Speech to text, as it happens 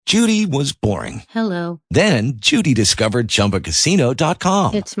Judy was boring. Hello. Then Judy discovered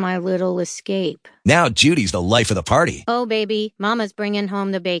ChumbaCasino.com. It's my little escape. Now Judy's the life of the party. Oh, baby, mama's bringing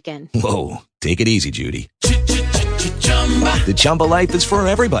home the bacon. Whoa, take it easy, Judy. The Chumba life is for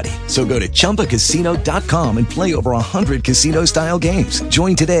everybody. So go to ChumbaCasino.com and play over 100 casino-style games.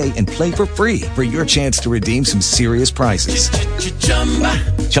 Join today and play for free for your chance to redeem some serious prizes.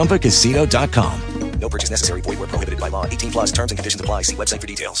 ChumbaCasino.com. No purchase necessary. Void where prohibited by law. 18 plus terms and conditions apply. See website for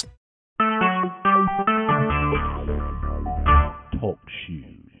details. Talk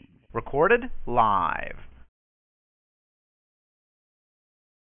shoes. Recorded live.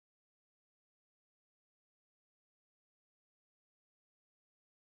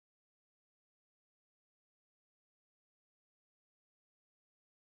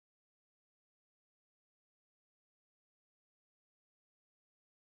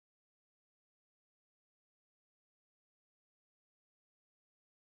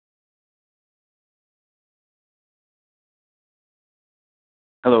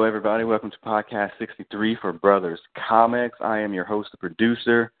 Hello, everybody. Welcome to Podcast 63 for Brothers Comics. I am your host and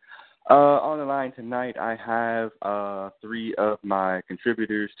producer. On the line tonight, I have three of my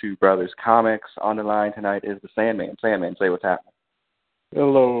contributors to Brothers Comics. On the line tonight is the Sandman. Sandman, say what's happening.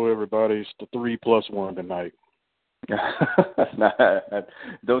 Hello, everybody. It's the 3+1 tonight.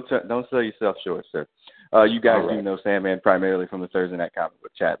 Don't sell yourself short, sir. You guys do know Sandman primarily from the Thursday Night Comic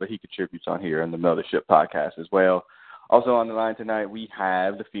Book Chat, but he contributes on here on the Mothership Podcast as well. Also on the line tonight, we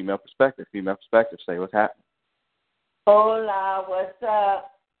have the Female Perspective. Female Perspective, say what's happening. Hola, what's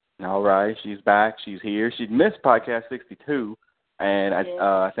up? All right, she's back. She's here. She missed Podcast 62, and I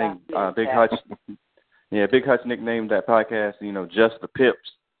think Big Hutch, Big Hutch nicknamed that podcast, Just the Pips.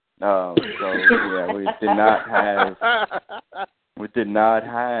 So yeah, we did not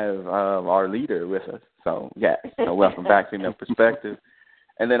have our leader with us. So yeah, welcome back, Female Perspective.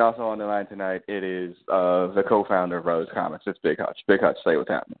 And then also on the line tonight, it is the co-founder of Brothers Comics. It's Big Hutch. Big Hutch, say what's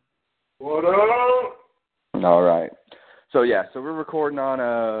happening. What up? All right. So we're recording on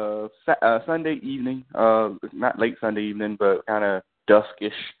a Sunday evening, not late Sunday evening, but kind of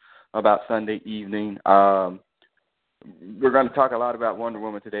duskish about Sunday evening. We're going to talk a lot about Wonder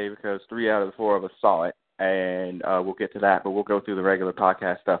Woman today because 3 out of the 4 of us saw it, and we'll get to that, but we'll go through the regular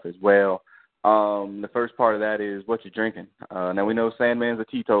podcast stuff as well. The first part of that is what you're drinking. Now, we know Sandman's a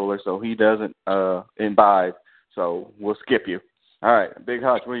teetotaler, so he doesn't imbibe, so we'll skip you. All right, Big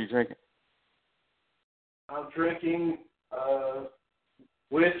Hutch, what are you drinking? I'm drinking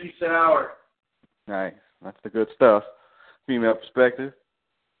whiskey sour. Nice. That's the good stuff. Female Perspective.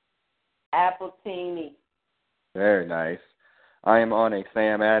 Apple teeny. Very nice. I am on a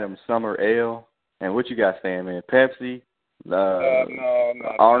Sam Adams Summer Ale. And what you got, Sandman? Pepsi? No.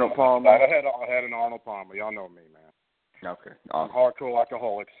 Arnold Palmer? I had an Arnold Palmer. Y'all know me, man. Okay. Awesome. Hardcore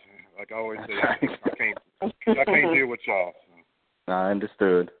alcoholics. Like I always say, I can't deal with y'all. So. I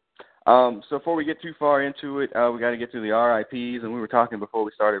understood. So before we get too far into it, we got to get to the RIPs, and we were talking before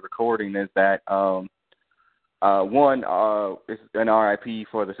we started recording is that one is an RIP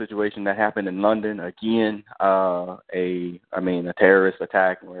for the situation that happened in London again. A terrorist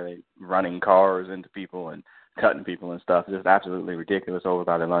attack where they running cars into people and cutting people and stuff. Just absolutely ridiculous over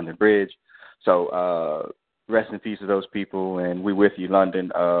by the London Bridge. So rest in peace to those people, and we with you, London,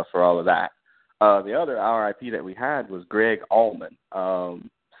 for all of that. The other RIP that we had was Greg Allman.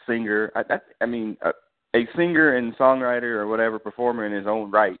 Singer, a singer and songwriter or whatever, performer in his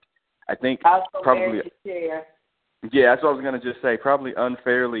own right. I think probably. Yeah, that's what I was going to just say. Probably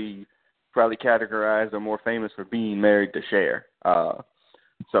unfairly, categorized or more famous for being married to Cher. So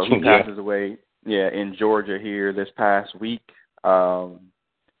he passes away. Yeah, in Georgia here this past week. Again,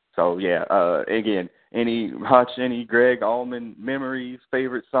 any Greg Allman memories,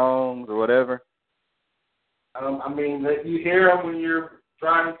 favorite songs, or whatever. You hear them when you're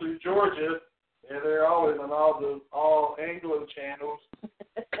driving through Georgia. Yeah, they're always on all Anglo channels.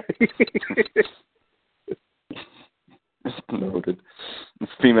 Noted.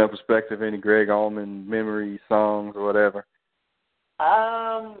 Female Perspective, any Greg Allman memories, songs, or whatever?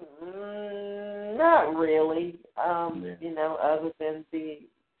 Not really. Other than the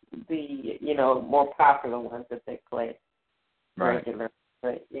more popular ones that they play regular.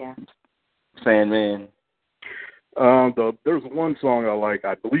 But yeah. Sandman. There's one song I like.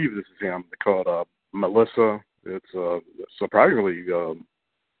 I believe this is him. Called Melissa. It's surprisingly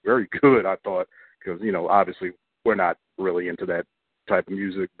very good. I thought because obviously we're not really into that type of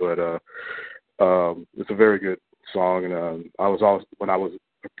music, but it's a very good song. And I was also when I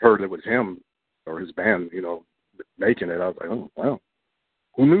heard it was him or his band, making it, I was like, oh wow,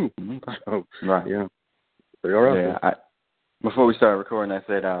 who knew? So, right, yeah, they are. Yeah, Before we started recording, I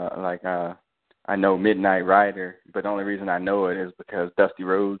said, I know Midnight Rider, but the only reason I know it is because Dusty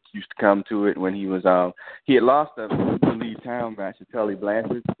Rhodes used to come to it when he was, he had lost a lead town match to Tully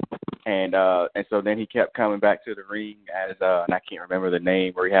Blanchard, and so then he kept coming back to the ring as, and I can't remember the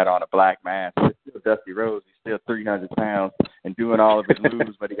name, where he had on a black mask. It's still Dusty Rhodes. He's still 300 pounds and doing all of his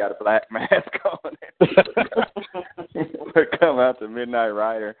moves, but he got a black mask on. But come out to Midnight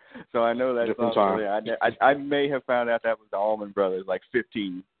Rider. So I know that's something. I may have found out that was the Allman Brothers like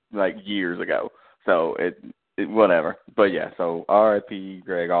 15 years ago. So it whatever. But yeah, so R.I.P.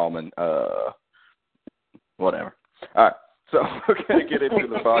 Greg Allman, whatever. All right. So we're gonna get into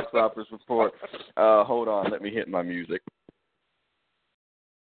the box office report. Hold on, let me hit my music.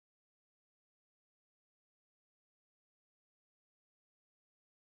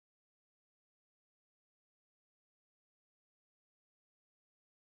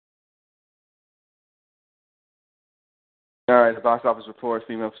 All right, the box office report,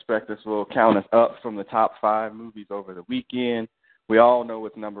 Female Perspectives, will count us up from the top 5 movies over the weekend. We all know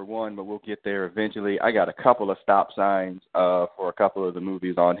it's number 1, but we'll get there eventually. I got a couple of stop signs for a couple of the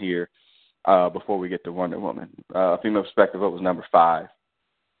movies on here before we get to Wonder Woman. Female Perspective, what was number 5?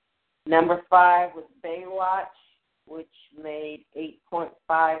 Number 5 was Baywatch, which made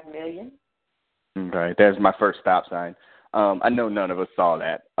 $8.5 million. Okay, there's my first stop sign. I know none of us saw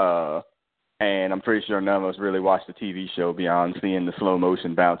that. And I'm pretty sure none of us really watched the TV show beyond seeing the slow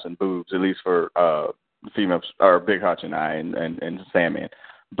motion bouncing boobs, at least for females or Big Hutch and I and Sandman.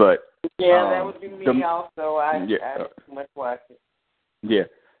 But that would be me also. I pretty much watched it. Yeah.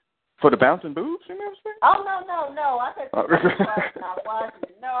 For the bouncing boobs, you remember? Oh no! I thought you were not watching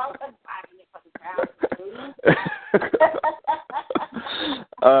it. No, I wasn't watching it for the bouncing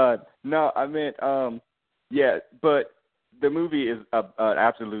boobs. No, I meant yeah, but the movie is an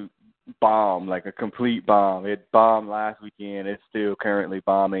absolute bomb, like a complete bomb. It bombed last weekend. It's still currently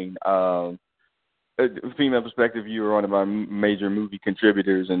bombing. Female Perspective, you were one of our major movie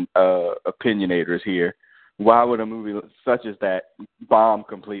contributors and opinionators here. Why would a movie such as that bomb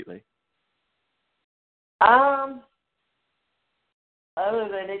completely? Other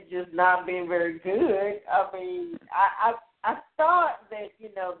than it just not being very good, I mean, I thought that,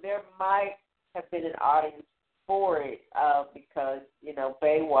 there might have been an audience for it because,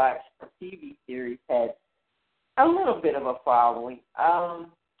 Baywatch, the TV series, had a little bit of a following.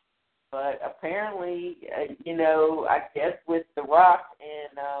 But apparently, I guess with The Rock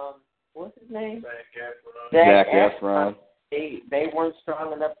and, what's his name? Zac Efron. They weren't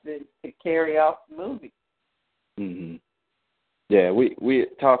strong enough to carry off the movie. Mm-hmm. Yeah, we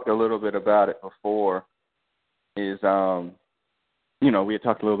talked a little bit about it before. We had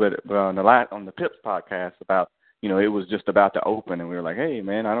talked a little bit on the Pips podcast about, it was just about to open, and we were like, hey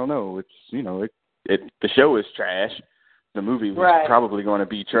man, I don't know, it's the show is trash. The movie was probably going to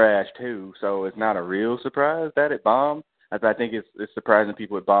be trash too, so it's not a real surprise that it bombed. I think it's surprising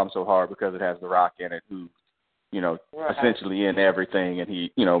people it bombed so hard because it has The Rock in it, who, essentially in everything, and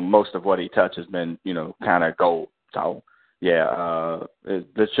he, most of what he touches has been, kind of gold. So yeah,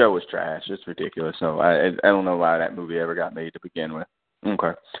 the show is trash. It's ridiculous. So I don't know why that movie ever got made to begin with.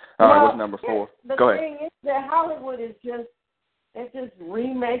 Okay. All right, what's number 4? Go ahead. The thing is that Hollywood is just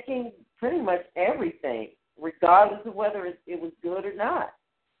remaking pretty much everything, regardless of whether it was good or not.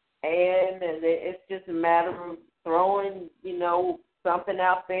 And it's just a matter of throwing, something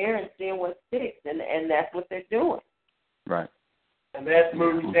out there and seeing what sticks, and that's what they're doing. Right. And that's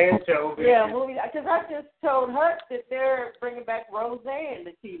movies and shows. Yeah, movies. Because I just told her that they're bringing back Roseanne,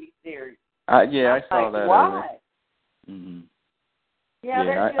 the TV series. I saw that. Why? Mm-hmm.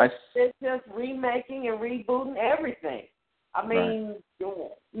 Yeah, they're just remaking and rebooting everything. I mean,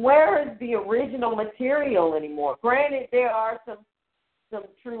 where is the original material anymore? Granted, there are some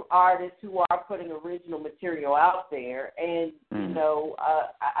true artists who are putting original material out there, and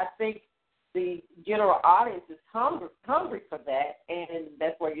I think the general audience is hungry for that, and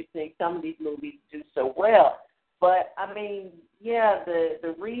that's why you're seeing some of these movies do so well. But I mean,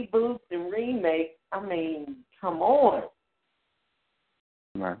 the reboots and remakes. I mean, come on.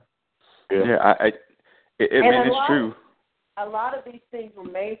 Right. Yeah, it's true. A lot of these things were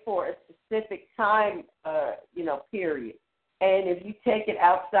made for a specific time, period. And if you take it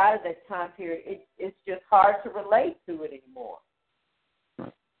outside of that time period, it's just hard to relate to it anymore.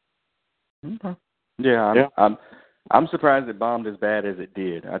 Okay. Yeah, I'm surprised it bombed as bad as it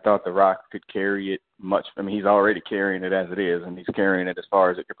did. I thought The Rock could carry it much. I mean, he's already carrying it as it is, and he's carrying it as far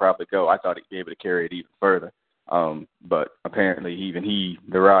as it could probably go. I thought he'd be able to carry it even further. But apparently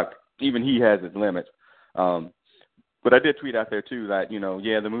The Rock, even he has his limits. But I did tweet out there too that,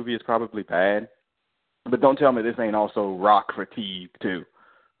 the movie is probably bad, But don't tell me this ain't also rock fatigue too.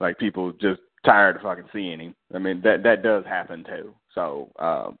 Like people just tired of fucking seeing him. I mean that does happen too. So.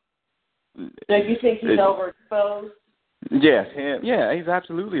 So you think he's overexposed? Yes, yeah, he's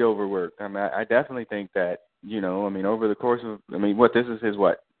absolutely overworked. I mean, I definitely think that, over the course of, this is his,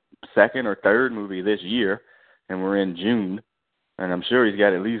 second or third movie this year, and we're in June, and I'm sure he's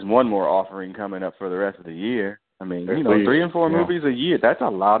got at least one more offering coming up for the rest of the year. I mean, 3 and 4 movies a year, that's a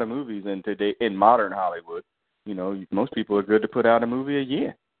lot of movies in modern Hollywood. Most people are good to put out a movie a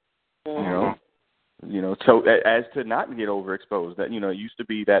year, so as to not get overexposed, that, it used to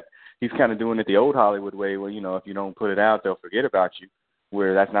be that he's kind of doing it the old Hollywood way where, if you don't put it out, they'll forget about you,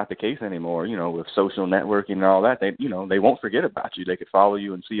 where that's not the case anymore. With social networking and all that, they won't forget about you. They could follow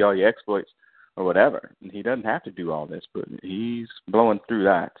you and see all your exploits or whatever. And he doesn't have to do all this, but he's blowing through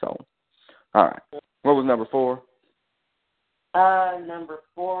that. So, all right. What was number 4? Number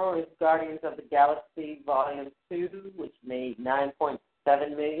 4 is Guardians of the Galaxy Volume 2, which made $9.7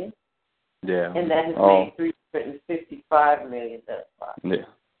 million. Yeah. And that has made $355 million thus far.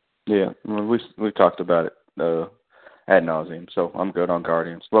 Yeah. Well, we talked about it ad nauseum, so I'm good on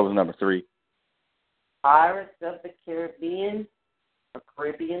Guardians. What was number 3? Pirates of the Caribbean,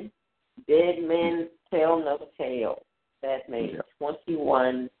 Dead Man's Tell No Tale. That made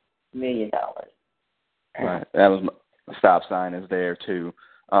 $21 million. Right. That was a stop sign is there too.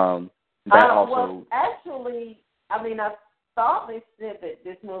 Also. Well, actually, I thought they said that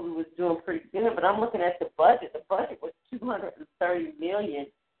this movie was doing pretty good, but I'm looking at the budget. The budget was $230 million,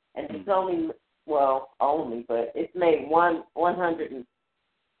 and it's but it's made $114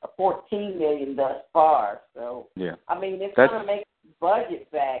 million thus far. So yeah, it's going to make the budget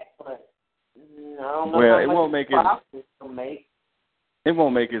back, but I don't know well, how it much won't make it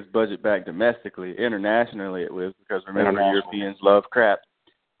won't make its budget back domestically. Internationally, it will, because remember, Europeans love crap,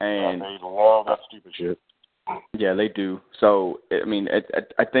 and they love that stupid shit. Yeah, they do. So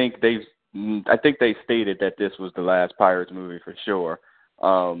I think they stated that this was the last Pirates movie for sure.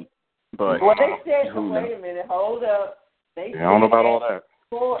 But they said, wait a minute, hold up. I don't know about all that.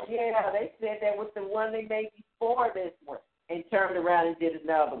 They said that was the one they made before this one, and turned around and did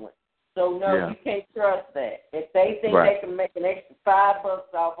another one. So no, you can't trust that. If they think they can make an extra $5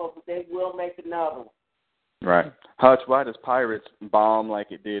 off of it, they will make another one. Right. Hutch, why does Pirates bomb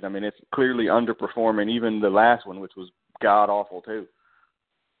like it did? It's clearly underperforming even the last one, which was god-awful, too.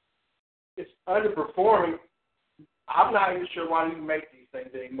 It's underperforming. I'm not even sure why they even make these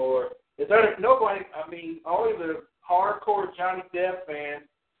things anymore. Nobody, only the hardcore Johnny Depp fans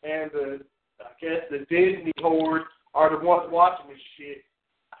and the Disney horde are the ones watching this shit.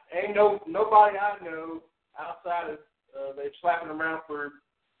 Ain't nobody I know outside of they slapping around for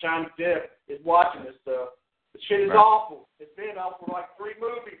Johnny Depp is watching this stuff. The shit is awful. It's been awful for 3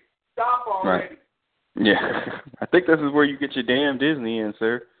 movies. Stop already. Right. Yeah. I think this is where you get your damn Disney in,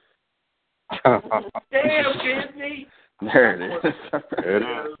 sir. Damn Disney. There it is. There it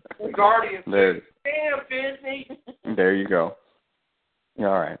is. Guardians. There. Damn Disney. There you go. All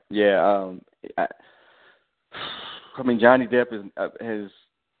right. Yeah. Johnny Depp has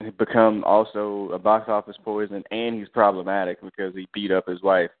become also a box office poison, and he's problematic because he beat up his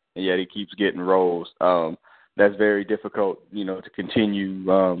wife, and yet he keeps getting roles. That's very difficult, to continue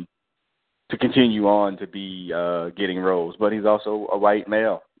on to be getting roles. But he's also a white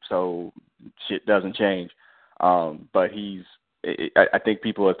male, so shit doesn't change. But I think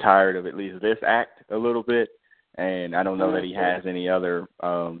people are tired of at least this act a little bit, and I don't know that he has any other.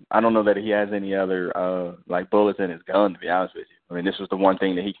 Bullets in his gun, to be honest with you. This was the one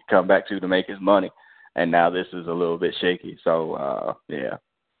thing that he could come back to make his money, and now this is a little bit shaky. So yeah.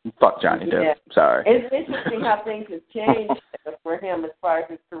 Fuck Johnny Depp. Yeah. Sorry. It's interesting how things have changed for him as far as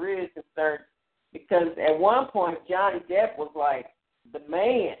his career is concerned, because at one point Johnny Depp was like the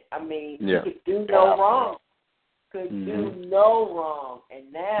man. He could do no wrong. Do no wrong.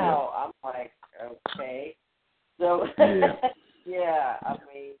 And now I'm like, okay. So, yeah.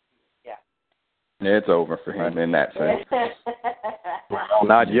 It's over for him in that sense. Well,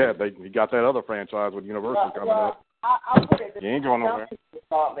 not yet. He got that other franchise with Universal coming up. I'll put it this way. He ain't going nowhere. Some people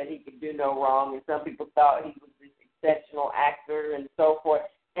thought that he could do no wrong, and some people thought he was this exceptional actor and so forth.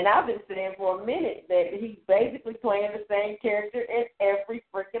 And I've been saying for a minute that he's basically playing the same character in every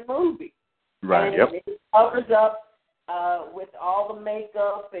freaking movie. Right, and it covers up with all the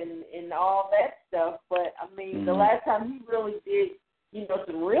makeup and all that stuff. But, the last time he really did,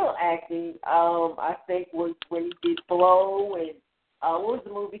 some real acting, I think was when he did Blow, and what was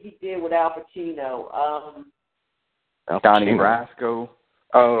the movie he did with Al Pacino? Donnie Brasco.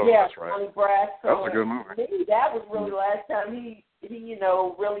 Oh, yeah, that's right. Donnie Brasco. That was a good movie. Maybe that was really the last time he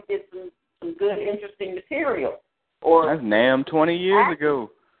really did some good, interesting material. Or that's Nam 20 years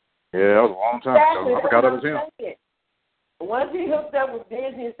ago. Yeah, that was a long time ago. I forgot that was him. Once he hooked up with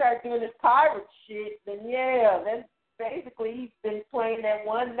Disney and started doing his pirate shit, then that's basically he's been playing that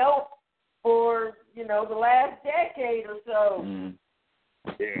one note for, the last decade or so. Mm.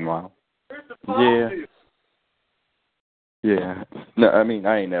 Yeah. Wow. Where's the positive? Yeah. No, I mean,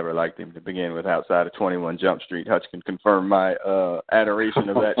 I ain't never liked him to begin with outside of 21 Jump Street. Hutch can confirm my adoration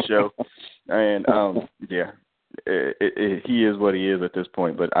of that show. And, he is what he is at this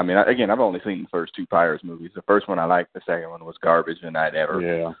point. But, I mean, I've only seen the first two Pirates movies. The first one I liked. The second one was garbage, and I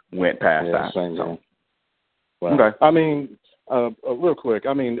never went past that. Same so. Well, okay. I mean, real quick,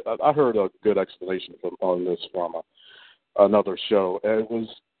 I mean, I heard a good explanation on this from another show. It was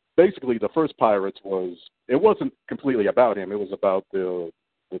basically the first Pirates it wasn't completely about him. It was about the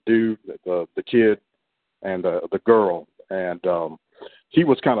dude, the kid, and the girl. And he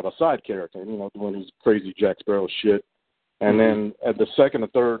was kind of a side character, doing his crazy Jack Sparrow shit. And then at the second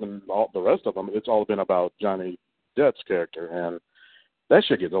and third and all the rest of them, it's all been about Johnny Depp's character. And that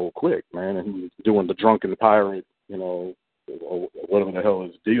shit gets old quick, man. And he's doing the drunken pirate, or whatever the hell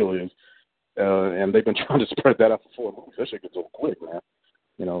his deal is. And they've been trying to spread that out for 4 movies. That shit gets old quick, man.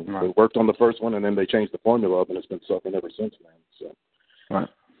 They worked on the first one, and then they changed the formula up, and it's been sucking ever since, man. So, right.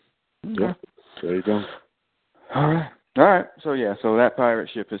 Okay. Yeah, there you go. All right. So that pirate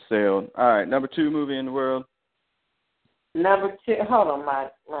ship has sailed. All right, number 2 movie in the world. Number 2, hold on, my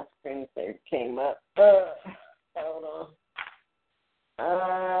screensaver came up. Hold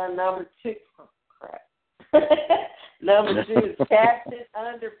on. Number 2, oh, crap. Number 2 is Captain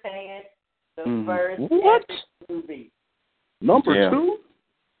Underpants, the first movie. Number 2?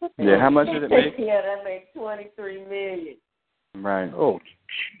 Yeah, how much did it make? Yeah, that made $23 million. Right. Oh,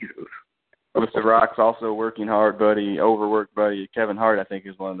 Jesus. With The Rock's also working hard buddy, overworked buddy. Kevin Hart, I think,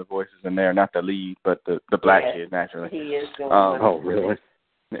 is one of the voices in there. Not the lead, but the black kid, naturally. He is going oh, really?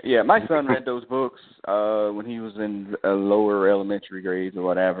 Yeah, my son read those books when he was in lower elementary grades or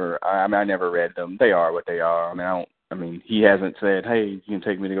whatever. I never read them. They are what they are. He hasn't said, hey, you can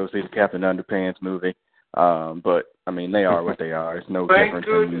take me to go see the Captain Underpants movie. But, they are what they are. It's no different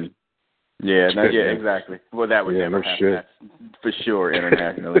than... Yeah, exactly. Well, that would never happen. That's for sure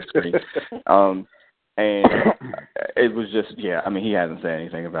internationally screened. And it was just, he hasn't said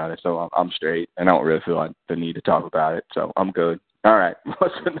anything about it, so I'm straight, and I don't really feel like the need to talk about it, so I'm good. All right,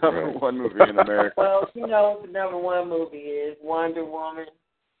 what's the number 1 movie in America? Well, the number 1 movie is Wonder Woman,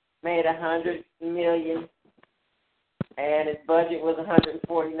 made $100 million, and its budget was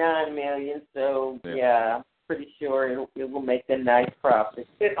 $149 million, so, I'm pretty sure it will make a nice profit.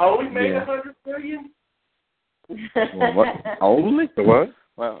 It only made $100 million? Well, what? Only? The what?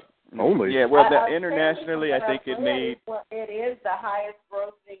 Well, only? Yeah, well, internationally, I think it made... It is the highest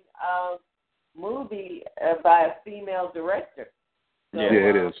grossing movie by a female director. So,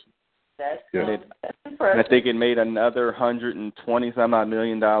 it is. That's impressive. And I think it made another $120-some-odd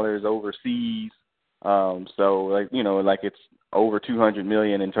million overseas. It's over $200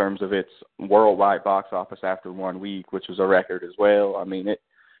 million in terms of its worldwide box office after 1 week, which was a record as well.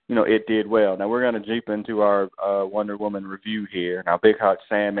 It did well. Now we're going to jeep into our Wonder Woman review here. Now, Big Hot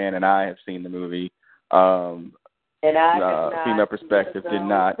Sandman and I have seen the movie. And I did not. Female perspective did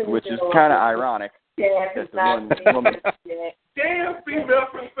not, which is kind of ironic. Yeah, it's not one woman. Damn, female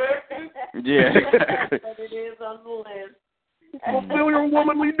perspective. Yeah, exactly. But it is on the list. Fulfill your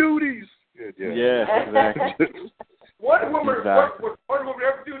womanly duties. Yeah, exactly. What woman ever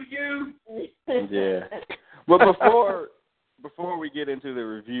do to you? Yeah. Well, before we get into the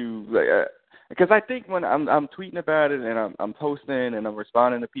review, because I think when I'm tweeting about it and I'm posting and I'm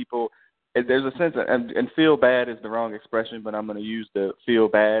responding to people, there's a sense of, and feel bad is the wrong expression, but I'm going to use the feel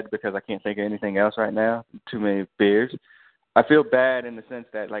bad because I can't think of anything else right now. Too many beers. I feel bad in the sense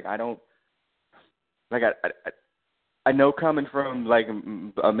that I know coming from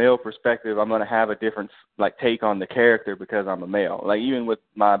a male perspective, I'm going to have a different take on the character because I'm a male. Even with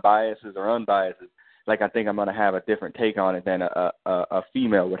my biases or unbiases, I think I'm going to have a different take on it than a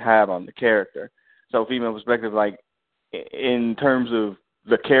female would have on the character. So female perspective, in terms of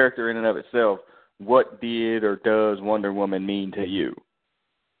the character in and of itself, what did or does Wonder Woman mean to you?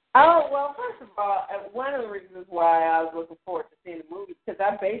 Oh, well, first of all, one of the reasons why I was looking forward to seeing the movie is because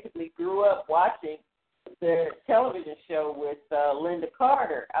I basically grew up watching the television show with Linda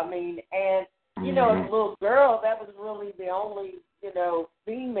Carter. As a little girl, that was really the only,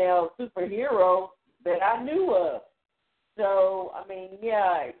 female superhero that I knew of. So,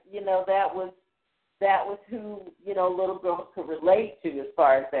 that was who, little girls could relate to as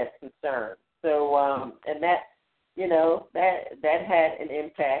far as that's concerned. So, and that that had an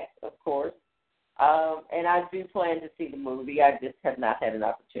impact, of course. And I do plan to see the movie. I just have not had an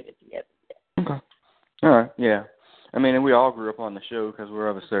opportunity yet. Okay. All right. Yeah. I mean, and we all grew up on the show because we're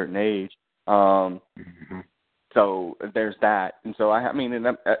of a certain age. So there's that. And so, I mean,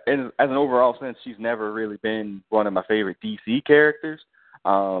 as an overall sense, she's never really been one of my favorite DC characters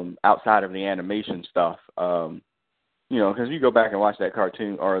outside of the animation stuff. Because you go back and watch that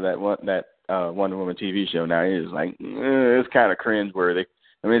cartoon or that Wonder Woman TV show now, it is like, it's kind of cringeworthy.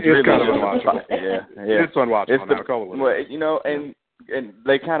 I mean, it's really kind of unwatchable. Yeah. It's unwatchable. And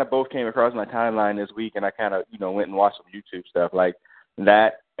they kind of both came across my timeline this week, and I kind of, went and watched some YouTube stuff. Like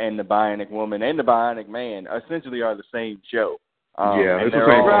that and the Bionic Woman and the Bionic Man essentially are the same show. It's the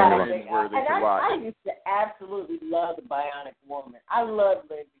same thing. I used to absolutely love the Bionic Woman. I loved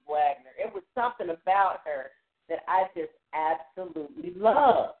Lindsay Wagner. It was something about her that I just absolutely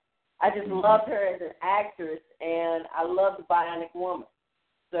loved. I just loved her as an actress, and I love the Bionic Woman.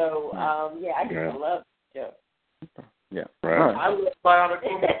 So, I just love the show. Yeah, right. I love Bionic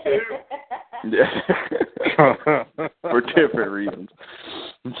Woman, too. Yeah. For different reasons.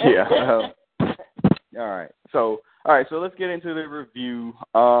 Yeah. All right. So let's get into the review.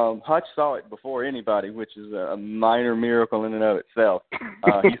 Hutch saw it before anybody, which is a minor miracle in and of itself.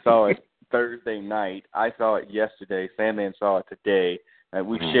 He saw it Thursday night. I saw it yesterday. Sandman saw it today. And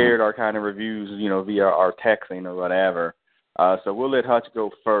we've shared our kind of reviews, via our texting or whatever. So we'll let Hutch go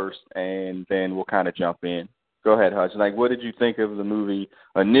first, and then we'll kind of jump in. Go ahead, Hutch. Like, what did you think of the movie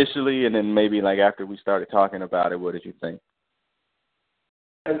initially, and then maybe like after we started talking about it, what did you think?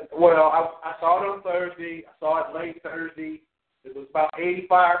 Well, I saw it on Thursday. I saw it late Thursday. It was about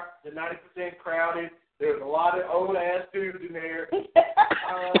 85 to 90% crowded. There was a lot of old ass dudes in there,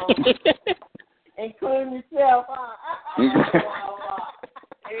 including yourself.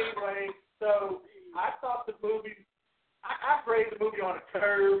 Anyway, so I thought the movie. I praised the movie on a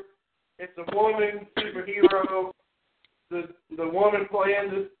curve. It's a woman superhero. The woman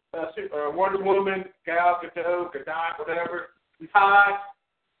playing the Wonder Woman, Gal Gadot, whatever, is hot.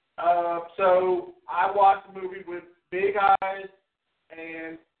 So I watched the movie with big eyes,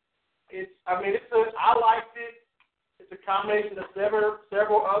 and I liked it. It's a combination of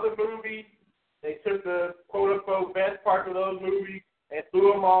several other movies. They took the quote unquote best parts of those movies and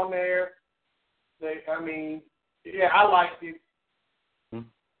threw them on there. I liked it.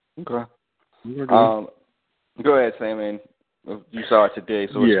 Okay. Go ahead, Sam. And you saw it today,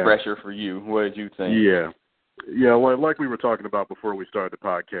 so it's fresher for you. What did you think? Yeah. Well, like we were talking about before we started the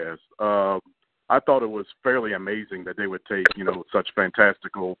podcast, I thought it was fairly amazing that they would take such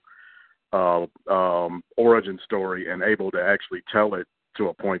fantastical origin story and able to actually tell it to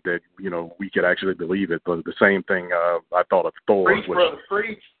a point that we could actually believe it. But the same thing I thought of Thor. Preach, brother,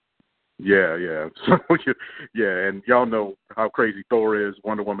 preach. Yeah. So, and y'all know how crazy Thor is.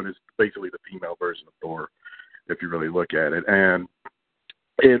 Wonder Woman is basically the female version of Thor, if you really look at it. And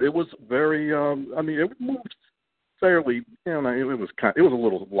it was very, it moved fairly, it was a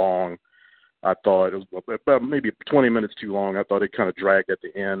little long. I thought it was about maybe 20 minutes too long. I thought it kind of dragged at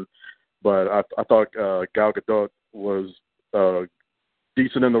the end. But I thought Gal Gadot was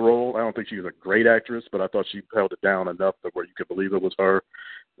decent in the role. I don't think she was a great actress, but I thought she held it down enough that where you could believe it was her.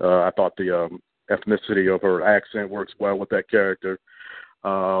 I thought the ethnicity of her accent works well with that character.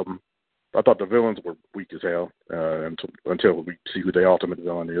 I thought the villains were weak as hell until we see who the ultimate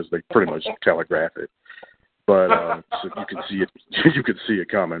villain is. They pretty much telegraph it, but so you can see it. You can see it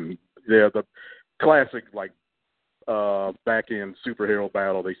coming. Yeah, the classic back end superhero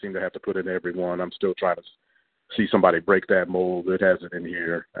battle. They seem to have to put in every one. I'm still trying to see somebody break that mold. It hasn't in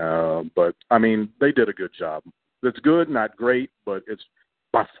here, but I mean they did a good job. It's good, not great, but it's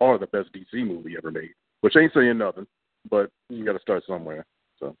by far the best DC movie ever made, which ain't saying nothing, but you got to start somewhere.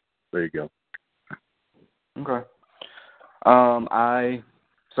 So there you go. Okay. I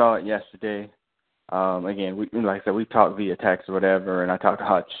saw it yesterday. Again, like I said, we talked via text or whatever, and I talked to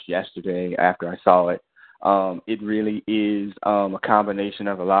Hutch yesterday after I saw it. It really is a combination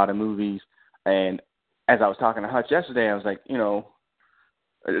of a lot of movies, and as I was talking to Hutch yesterday, I was like,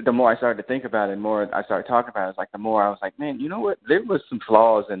 the more I started to think about it, the more I started talking about it, the more I was like, man, you know what? There was some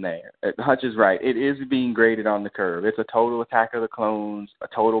flaws in there. Hutch is right. It is being graded on the curve. It's a total Attack of the Clones, a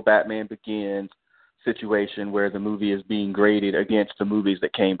total Batman Begins situation where the movie is being graded against the movies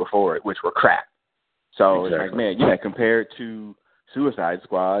that came before it, which were crap. So exactly. It's like, man, compared to Suicide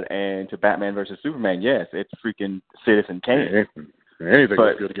Squad and to Batman versus Superman, yes, it's freaking Citizen Kane. Anything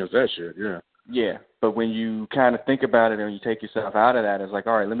that's good against that shit, yeah. Yeah, but when you kind of think about it and you take yourself out of that, it's like,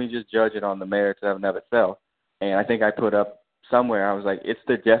 all right, let me just judge it on the merits of and of itself. And I think I put up somewhere, I was like, it's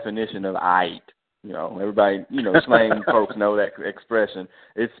the definition of aight. You know, everybody, you know, slang folks know that expression.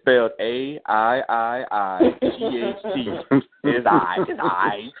 It's spelled A-I-I-I-G-H-T. It's I. It's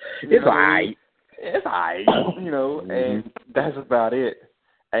I. It's I. It's I. You know, and that's about it.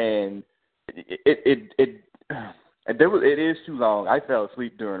 And it is too long. I fell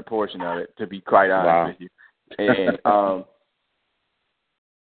asleep during a portion of it, to be quite honest with you. And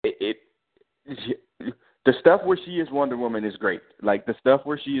the stuff where she is Wonder Woman is great. Like the stuff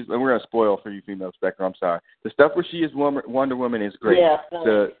where she is, and we're gonna spoil for you, female Spectre. I'm sorry. The stuff where she is Wonder Woman is great. Yeah,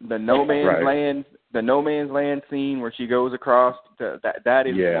 the No Man's Land, the No Man's Land scene where she goes across. That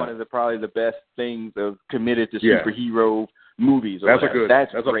is one of probably the best things of committed to superhero movies. That's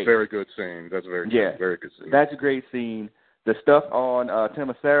That's a very good scene. That's a very good scene. That's a great scene. The stuff on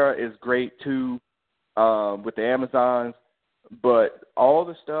Themyscira is great too, with the Amazons. But all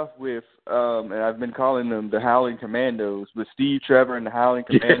the stuff with, and I've been calling them the Howling Commandos, with Steve Trevor and the Howling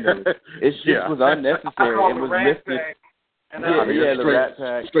Commandos, it just was unnecessary. It was listed. The Rat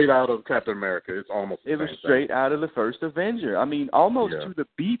Pack. Straight out of Captain America. It's almost the same thing. Straight out of the first Avenger. I mean, almost to the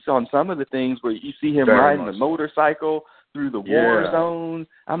beats on some of the things where you see him riding the motorcycle through the war zone.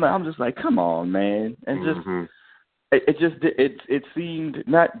 I'm just like, come on, man. And just... It seemed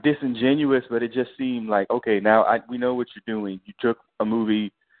not disingenuous, but it just seemed like, okay, now we know what you're doing. You took a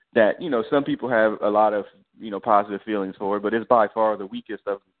movie that, you know, some people have a lot of, you know, positive feelings for, but it's by far the weakest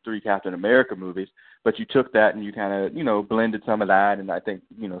of the 3 Captain America movies. But you took that and you kind of, you know, blended some of that, and I think,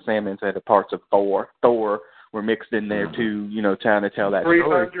 you know, Sandman said the parts of Thor were mixed in there too, you know, trying to tell that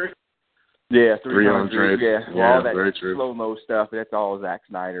 300. story. Yeah, 300. Yeah, all that very true. slow-mo stuff, that's all Zack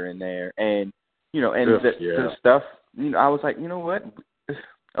Snyder in there. And, you know, and the stuff, you know, I was like, you know what?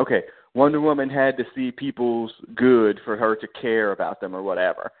 Okay, Wonder Woman had to see people's good for her to care about them or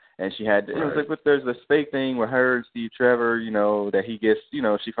whatever. And she had to, it was like, but there's this fake thing with her and Steve Trevor, you know, that he gets, you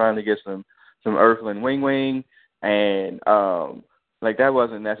know, she finally gets some Earthling wing. And, like, that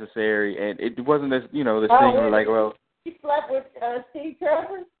wasn't necessary. And it wasn't this, you know, this thing where, like, well. She slept with Steve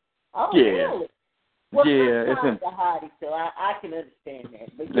Trevor? Oh, yeah. Really? Well, yeah, it's a hottie, so I can understand that.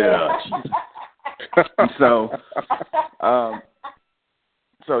 But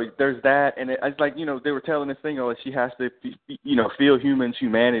So there's that, and it's like, you know, they were telling this thing, oh, she has to, you know, feel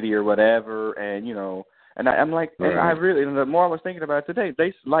humanity or whatever, and, you know, and I'm like, and I really, and the more I was thinking about it today,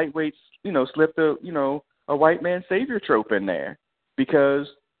 they lightweights, you know, slipped a white man savior trope in there, because,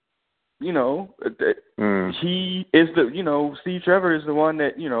 you know, he is the, you know, Steve Trevor is the one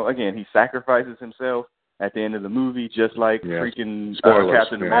that, you know, again, he sacrifices himself at the end of the movie, just like freaking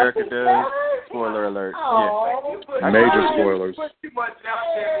Captain America does. Spoiler alert. Oh, yeah. Major spoilers. You put too much out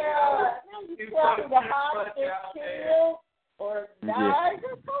there. You put too much out there. Or die.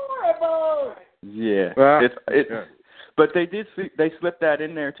 It's horrible. Yeah. But they slipped that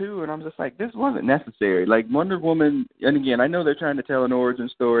in there too, and I'm just like, this wasn't necessary. Like Wonder Woman, and again, I know they're trying to tell an origin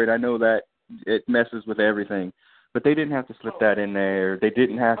story, and I know that it messes with everything, but they didn't have to slip that in there. They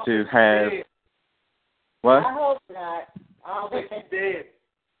didn't have to have. What? I hope not. I hope he's dead.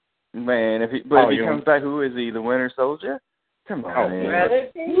 Man, if he comes back, who is he? The Winter Soldier? Come on, man.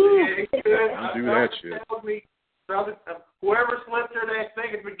 Do that shit. Whoever slipped her that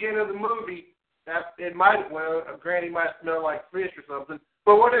thing at the beginning of the movie, it might, well, Granny might smell like fish or something,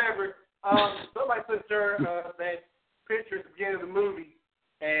 but whatever. Somebody slipped her that picture at the beginning of the movie,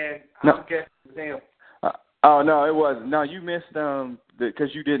 and I'm guessing it was him. Oh no, it wasn't. No, you missed because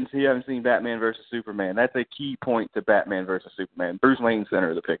you haven't seen Batman versus Superman. That's a key point to Batman versus Superman. Bruce Wayne's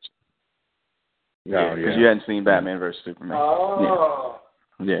center of the picture. No, because you hadn't seen Batman versus Superman. Oh.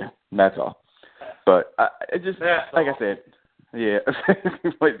 Yeah, that's all. But it just like I said, yeah.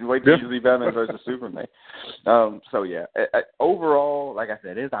 wait till you see Batman versus Superman. So yeah, overall, like I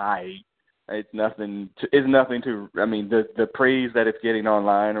said, it's aight. It's nothing to. I mean, the praise that it's getting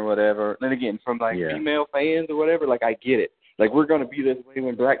online or whatever. And again, from like female fans or whatever, like I get it. Like we're gonna be this way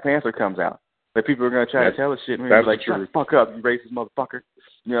when Black Panther comes out. Like people are gonna try to tell us shit, and we're like, shut the fuck up, you racist motherfucker.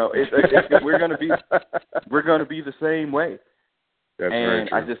 You know, we're gonna be the same way. That's and very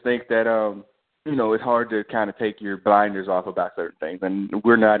true. I just think that you know, it's hard to kind of take your blinders off about certain things, and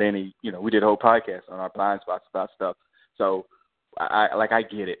we're not any. You know, we did a whole podcast on our blind spots about stuff, so. I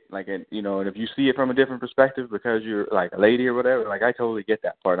get it, like, and you know, and if you see it from a different perspective because you're like a lady or whatever, like I totally get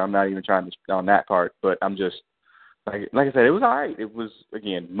that part. I'm not even trying to on that part, but I'm just like I said, it was alright. It was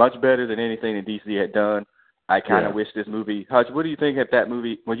again much better than anything that DC had done. I kind of wish this movie. Hutch, what do you think of that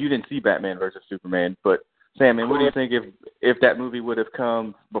movie? Well, you didn't see Batman versus Superman, but Sam, man, what do you think if that movie would have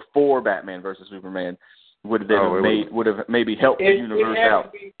come before Batman versus Superman? Would have maybe helped the universe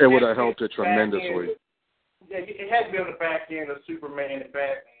out? It would have helped it tremendously. Yeah, it had to be on the back end of Superman and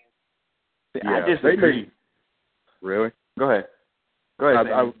Batman. Yeah, I disagree. Really? Go ahead.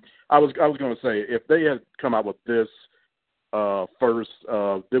 I was going to say, if they had come out with this first,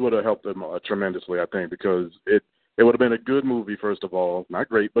 it would have helped them tremendously, I think, because it would have been a good movie, first of all. Not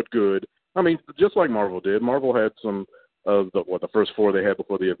great, but good. I mean, just like Marvel did. Marvel had some of the first four they had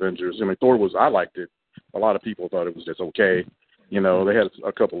before the Avengers. I mean, I liked it. A lot of people thought it was just okay. You know, they had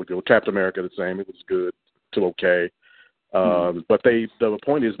a couple of good. Captain America, the same. It was good to okay. But the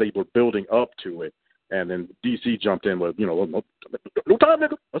point is they were building up to it. And then DC jumped in with, no time,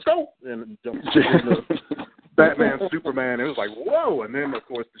 nigga, let's go. And jumped into Batman, Superman. It was like, whoa. And then, of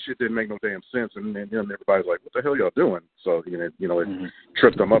course, the shit didn't make no damn sense. And then everybody's like, what the hell y'all doing? So, it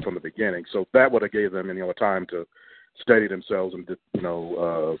tripped them up from the beginning. So that would have gave them, time to steady themselves and,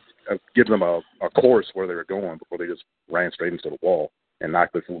 give them a course where they were going before they just ran straight into the wall and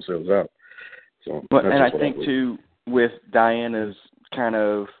knocked their full selves out. So, and I think, too, with Diana's kind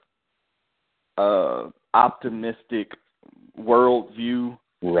of optimistic worldview,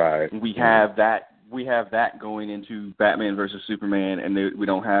 right? We have that going into Batman versus Superman, and we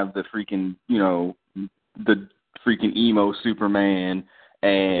don't have the freaking the freaking emo Superman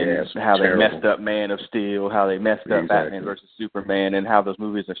and how terrible. They messed up Man of Steel, how they messed up Batman versus Superman, and how those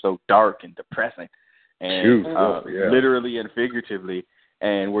movies are so dark and depressing, and literally and figuratively,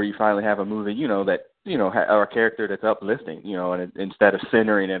 and where you finally have a movie, or a character that's uplifting, and instead of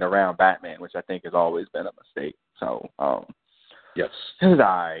centering it around Batman, which I think has always been a mistake. So, yes, it was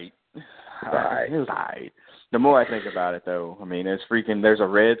alright. It was alright. The more I think about it, though, I mean, there's a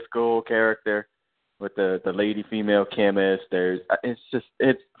Red Skull character with the lady female chemist.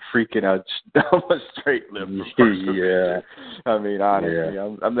 It's freaking a straight lip. Yeah. I mean, honestly,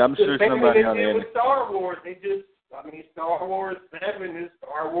 I'm sure somebody on the end. With Star Wars, Star Wars 7 is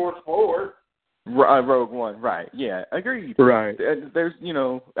Star Wars 4. Rogue One, right? Yeah, agreed. Right. There's,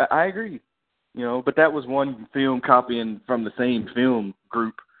 I agree. But that was one film copying from the same film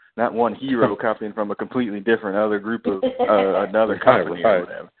group, not one hero copying from a completely different other group of another company or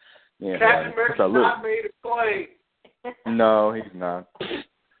whatever. Yeah, Captain America's not made of clay. No, he's not.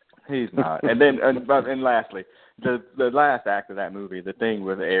 He's not. And then, and lastly, the last act of that movie, the thing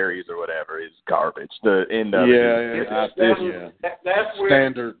with Ares or whatever, is garbage. The end of it. That's where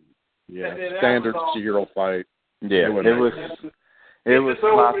standard. Yeah, standard hero fight. Yeah, it was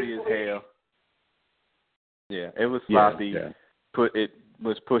sloppy as hell. Yeah, it was sloppy. Yeah. It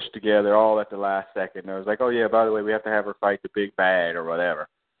was pushed together all at the last second. And I was like, oh yeah, by the way, we have to have her fight the big bad or whatever.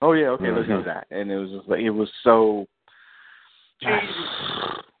 Oh yeah, okay, let's do that. And it was just like, it was so.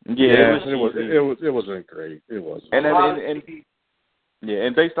 It wasn't great. It wasn't.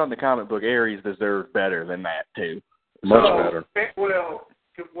 And based on the comic book, Ares deserved better than that too. Much better.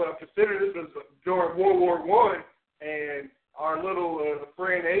 Well, consider this was during World War I, and our little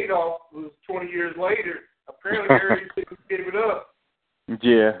friend Adolf was 20 years later. Apparently, Ares didn't give it up.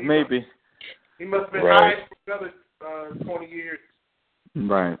 Yeah, maybe. He must have been hiding for another 20 years.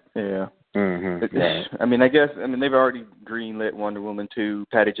 Right. Yeah. Mm-hmm. Yeah. I mean, they've already greenlit Wonder Woman 2.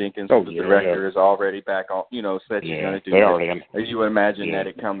 Patty Jenkins, the director, is already back on. Said she's going to do it. You would imagine that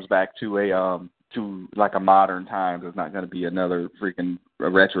it comes back to a modern times. It's not going to be another freaking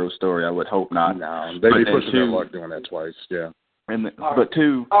retro story. I would hope not. No, they'd be pushing their luck doing that twice. Yeah. But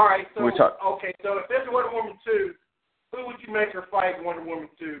two. All right. So if there's Wonder Woman 2, who would you make her fight in Wonder Woman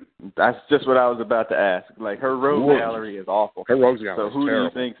 2? That's just what I was about to ask. Like, her rogue gallery is awful. Her rogue gallery is terrible. So who do you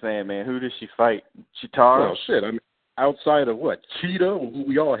think, Sandman? Who does she fight? Chitara? Well, shit. I mean, outside of Cheetah, who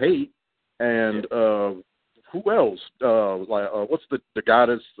we all hate, and who else? What's the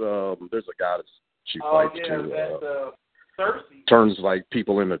goddess? There's a goddess she fights too. That's Cersei. Turns like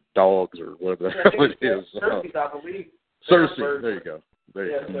people into dogs or whatever the hell it is. Cersei, I believe. Cersei. There you go.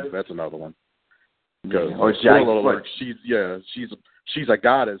 That's another one. Because she's a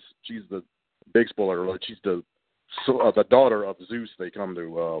goddess. She's the big spoiler alert. She's the daughter of Zeus. They come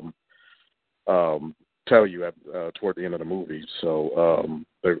to tell you toward the end of the movie. So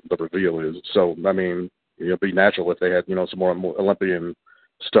the reveal is. So I mean, it'd be natural if they had some more Olympian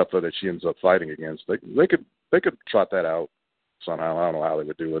stuff that she ends up fighting against. They could trot that out somehow. I don't know how they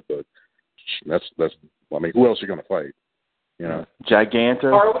would do it, but that's. I mean, who else are you going to fight?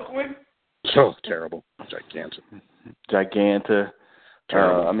 Giganta. Harlequin. So terrible. Giganta.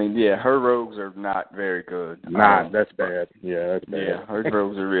 I mean, her rogues are not very good. That's bad. Yeah, that's bad. Yeah, her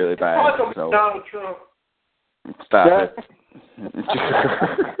rogues are really bad. So. Donald Trump. Stop it.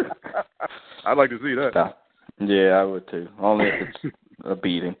 I'd like to see that. Stop. Yeah, I would too. Only if it's a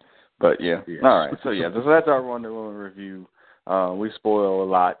beating. But yeah. All right. So so that's our Wonder Woman review. We spoil a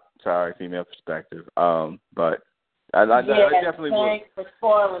lot. Sorry, female perspective. But I definitely would. Thanks for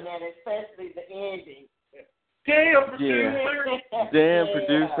spoiling that, especially the ending. Damn producer. Damn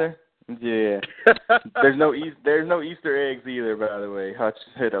producer. Yeah. There's no Easter eggs either, by the way. Hutch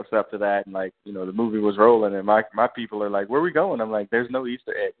hit us up to that, and like, you know, the movie was rolling, and my people are like, "Where are we going?" I'm like, "There's no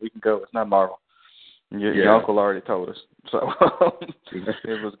Easter egg. We can go. It's not Marvel." And your uncle already told us, so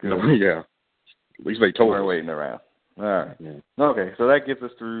it was good. Yeah. At least they told us. We're waiting around. All right. Yeah. Okay, so that gets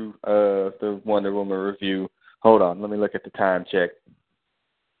us through the Wonder Woman review. Hold on, let me look at the time check.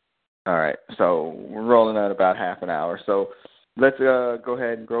 All right, so we're rolling at about half an hour. So let's go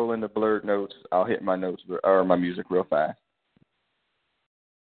ahead and roll into blurred notes. I'll hit my notes or my music real fast.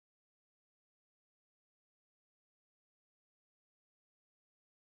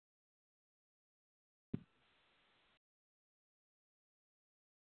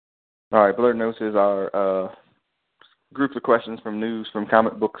 All right, blurred notes is our groups of questions from news, from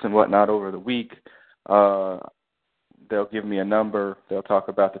comic books and whatnot over the week. They'll give me a number. They'll talk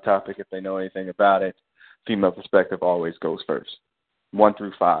about the topic if they know anything about it. Female perspective always goes first. 1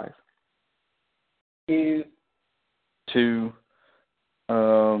 through 5. 2. 2.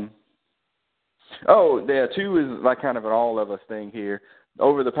 2 is like kind of an all of us thing here.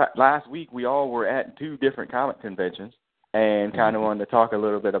 Over the last week, we all were at 2 different comic conventions and kind of wanted to talk a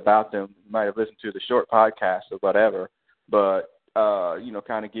little bit about them. You might have listened to the short podcast or whatever, but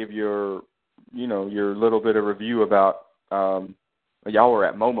kind of give your little bit of review about. Y'all were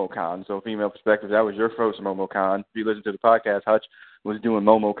at MomoCon, so female perspective, that was your first MomoCon. If you listen to the podcast, Hutch was doing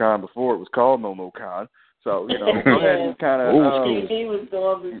MomoCon before it was called MomoCon. So, go ahead and kind of... he was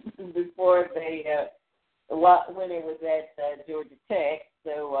doing before they, when it was at Georgia Tech,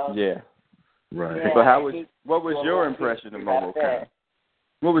 so... yeah. Right. So what was your impression of MomoCon?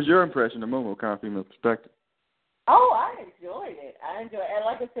 What was your impression of MomoCon, female perspective? Oh, I enjoyed it. And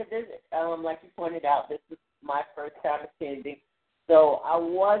like I said, this, like you pointed out, this was my first time attending, so I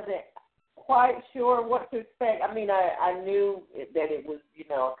wasn't quite sure what to expect. I mean, I knew that it was,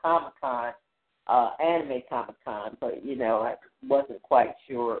 a Comic-Con, anime Comic-Con, but, I wasn't quite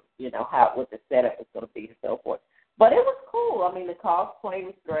sure, what the setup was going to be and so forth. But it was cool. I mean, the cosplay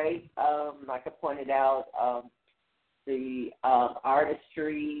was great. Like I pointed out, the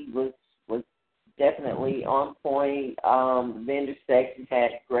artistry was definitely on point. Vendor section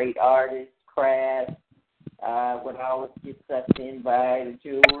had great artists, crafts. Would always get sucked in by the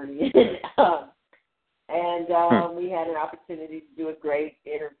jewelry. And we had an opportunity to do a great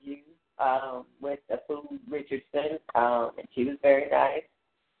interview with Food Richardson, and she was very nice,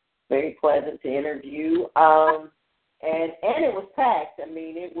 very pleasant to interview. And it was packed. I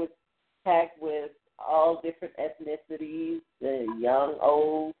mean, it was packed with all different ethnicities, young,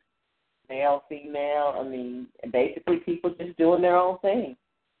 old, male, female. I mean, basically people just doing their own thing,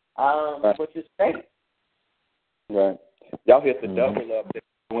 which is great. Right. Y'all hit the double up. It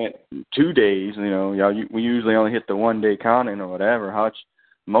went 2 days. We usually only hit the 1 day conning or whatever. Hutch,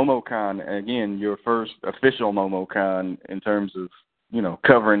 MomoCon, again, your first official MomoCon in terms of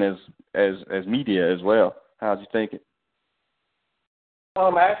covering as media as well. How'd you think it?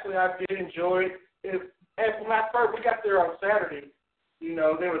 Actually, I did enjoy it. And when we got there on Saturday,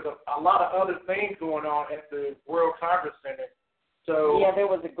 there was a lot of other things going on at the World Congress Center. So yeah, there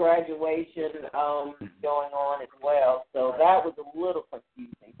was a graduation going on as well. So that was a little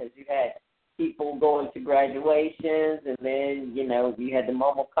confusing because you had people going to graduations, and then you had the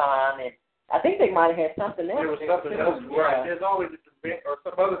MomoCon, and I think they might have had something else. There was something else, right? There's always an event or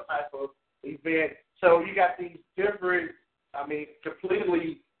some other type of event. So you got these different,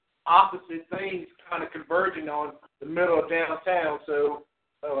 completely opposite things kind of converging on the middle of downtown, so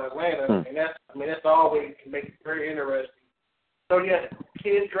Atlanta, and that's always can make it very interesting. So yeah,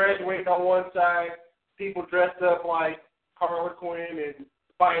 kids graduating on one side, people dressed up like Harley Quinn and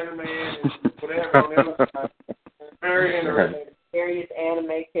Spider-Man and whatever on the other side. Very interesting. Various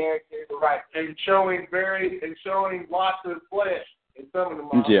anime characters, right? And showing lots of flesh in some of the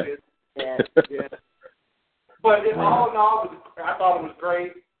models. Yeah. But all in all, I thought it was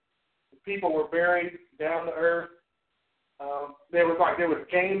great. People were very down to earth. There was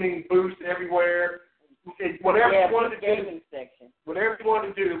gaming booths everywhere. Whatever you wanted to do, section. Whatever you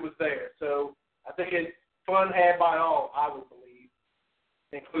wanted to do was there. So I think it's fun had by all, I would believe,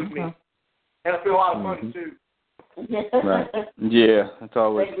 including me. And I feel a lot of fun too. Right. Yeah, it's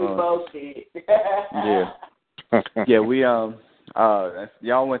always fun. We both did. Yeah, we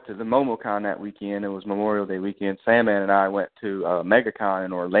y'all went to the MomoCon that weekend. It was Memorial Day weekend. Sandman and I went to MegaCon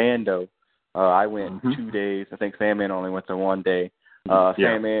in Orlando. I went 2 days. I think Sandman only went to 1 day.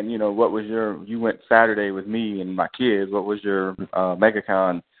 Sandman, what was you went Saturday with me and my kids. What was your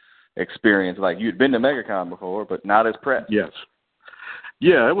MegaCon experience? Like, you'd been to MegaCon before, but not as press. Yes.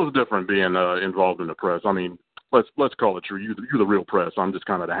 Yeah, it was different being involved in the press. I mean, let's call it true. You're the real press. I'm just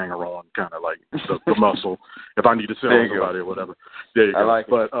kind of the hanger-on, kind of like the muscle. If I need to sell somebody or whatever, there you go. Like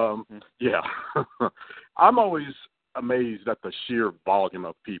but yeah, I'm always amazed at the sheer volume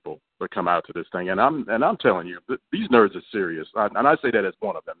of people that come out to this thing, and I'm telling you, these nerds are serious. And I say that as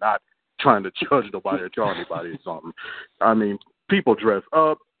one of them, not trying to judge nobody or tell anybody or something. I mean, people dress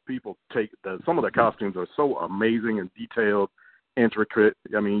up. People take some of the costumes are so amazing and detailed, intricate.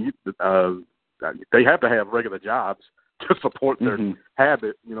 I mean, they have to have regular jobs to support their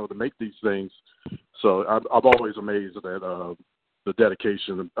habit, to make these things. So I'm always amazed at the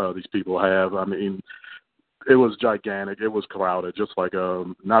dedication these people have. I mean, it was gigantic. It was crowded. Just like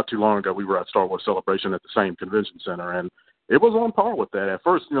not too long ago, we were at Star Wars Celebration at the same convention center, and it was on par with that. At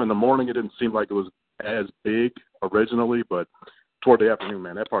first, in the morning, it didn't seem like it was as big originally, but toward the afternoon,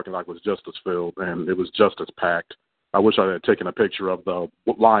 man, that parking lot was just as filled, and it was just as packed. I wish I had taken a picture of the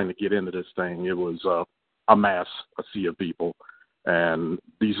line to get into this thing. It was a sea of people, and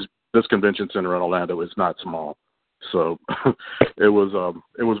this convention center in Orlando is not small, so it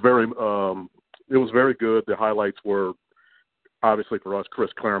was very good. The highlights were obviously for us,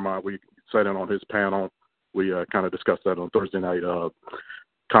 Chris Claremont. We sat in on his panel. We kind of discussed that on Thursday night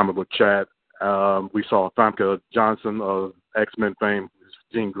comic book chat. We saw Famke Johnson of X-Men fame,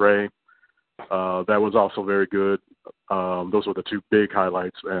 Jean Grey. That was also very good. Those were the two big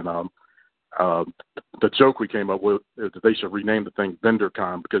highlights. And the joke we came up with is that they should rename the thing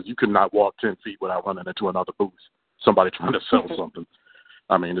VendorCon, because you could not walk 10 feet without running into another booth, somebody trying to sell something.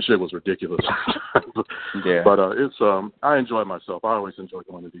 I mean, the shit was ridiculous. Yeah. But I enjoy myself. I always enjoy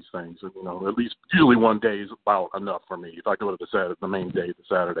going to these things. And, at least usually one day is about enough for me. If I go to the main day, the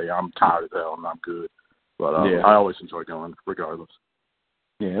Saturday, I'm tired as hell and I'm good. But I always enjoy going regardless.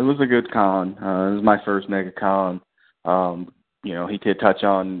 Yeah, it was a good con. It was my first MegaCon. He did touch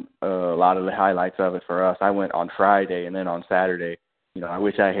on a lot of the highlights of it for us. I went on Friday, and then on Saturday, I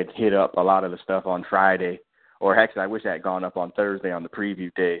wish I had hit up a lot of the stuff on Friday. Or actually, I wish I had gone up on Thursday on the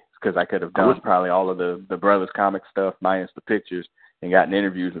preview day, because I could have done probably all of the Brothers Comics stuff minus the pictures and gotten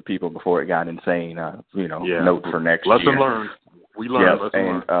interviews with people before it got insane. Note for next year. Lesson learned. We learned. Yes,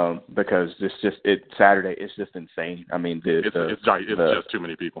 and because Saturday, it's just insane. I mean, it's just too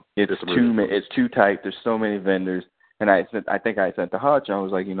many people. It's too tight. There's so many vendors. And I think I sent to Hutch. I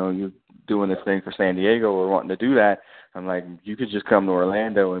was like, you're doing this thing for San Diego or wanting to do that. I'm like, you could just come to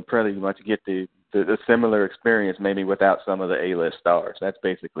Orlando and pretty much get the similar experience, maybe without some of the A-list stars. That's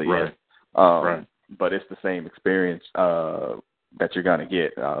basically it. Right. But it's the same experience that you're going to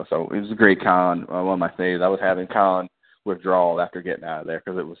get. So it was a great con. One of my faves. I was having con withdrawal after getting out of there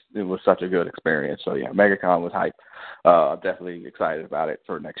because it was such a good experience. So, yeah, MegaCon was hype. I'm definitely excited about it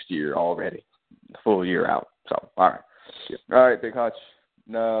for next year already. Full year out. So, all right. Yeah. All right, Big Hutch.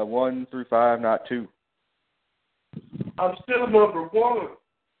 1 through 5, not 2. I'm still number 1.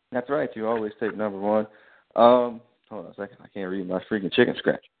 That's right. You always take number 1. Hold on a second. I can't read my freaking chicken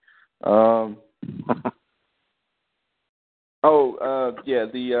scratch.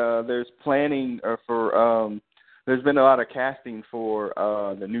 There's planning for there's been a lot of casting for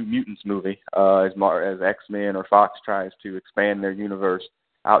the New Mutants movie as X-Men or Fox tries to expand their universe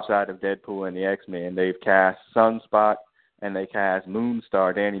outside of Deadpool and the X-Men. They've cast Sunspot and they cast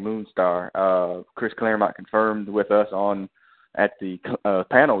Moonstar, Danny Moonstar. Chris Claremont confirmed with us at the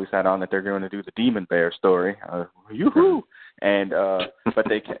panel we sat on that they're going to do the Demon Bear story. Yoo-hoo! And but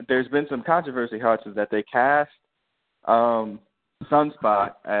there's been some controversy, Hutch, is that they cast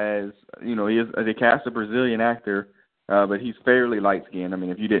Sunspot as they cast a Brazilian actor, but he's fairly light skinned. I mean,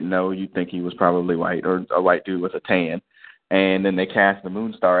 if you didn't know, you'd think he was probably white or a white dude with a tan. And then they cast the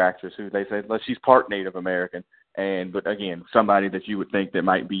Moonstar actress, who they said, she's part Native American, but again, somebody that you would think that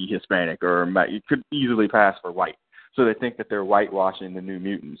might be Hispanic or you could easily pass for white. So they think that they're whitewashing the New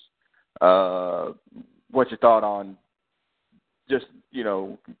Mutants. What's your thought on just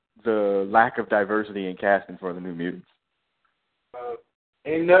the lack of diversity in casting for the New Mutants?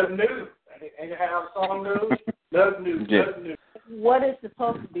 Ain't nothing new. Ain't how a song goes. Nothing new. Yeah. Nothing new. What is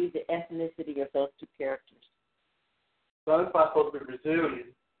supposed to be the ethnicity of those two characters? Sunspot's supposed to be Brazilian.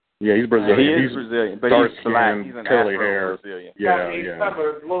 Yeah, he's Brazilian. He's Brazilian, but dark he's black. He's an curly hair. Brazilian. Yeah. He's kind of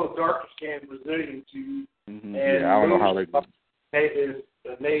a little darker skinned Brazilian too. Mm-hmm. And I don't know how they. Is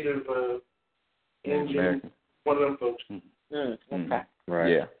a native Indian, one of them folks. Mm-hmm. Okay. Right.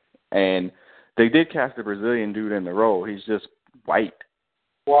 Yeah, and they did cast a Brazilian dude in the role. He's just white.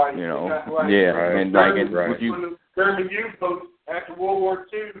 White. White. Yeah, right. And German U-boats after World War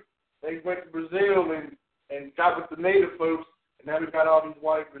II, they went to Brazil and got with the native folks and now we've got all these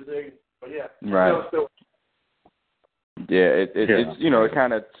white Brazilians. But yeah, right. Yeah, it's it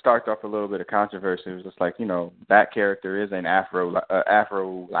kind of starts off a little bit of controversy. It was just like, that character is an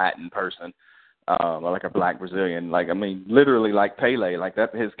Afro-Latin person, like a black Brazilian. Like, I mean, literally like Pele. Like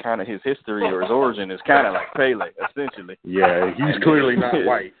that, his history or his origin is kind of like Pele, essentially. Yeah, he's clearly not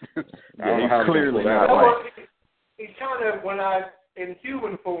white. He's clearly not white. He's kind of, in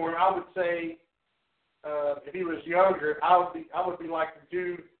human form, I would say, if he was younger, I would be like the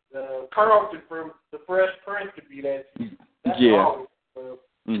dude. Carlton from The Fresh Prince could be that. Yeah,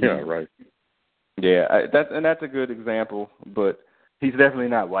 right. Yeah, that's a good example, but he's definitely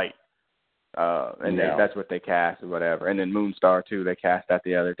not white. That's what they cast or whatever. And then Moonstar too, they cast that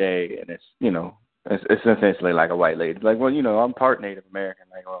the other day, and it's essentially like a white lady. Like, well, I'm part Native American.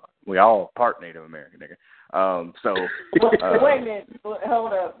 Like, well, we all part Native American, nigga. Wait a minute,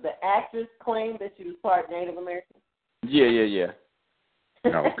 hold up. The actress claimed that she was part Native American. Yeah.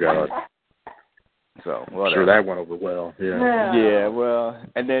 Oh God. So whatever. I'm sure that went over well. Yeah. Yeah. Well,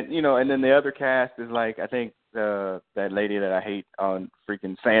 and then the other cast is like, I think that lady that I hate on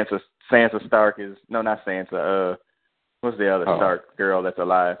freaking Sansa Stark is not Sansa. What's the other Stark girl that's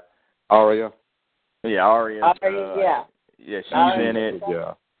alive? Arya. Yeah, Arya. Yeah, she's in it.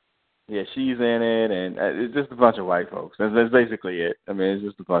 Yeah, she's in it, and it's just a bunch of white folks. That's basically it. I mean, it's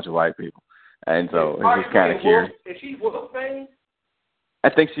just a bunch of white people, and so it's just kind of curious. Is she Wolfbane? I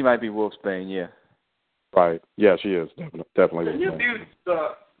think she might be Wolfsbane, yeah. Right. Yeah, she is. Definitely. The new dude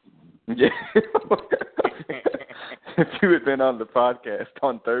sucks. Yeah. If you had been on the podcast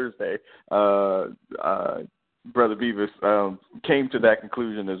on Thursday, Brother Beavis came to that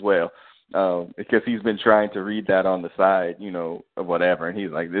conclusion as well, because he's been trying to read that on the side, or whatever, and he's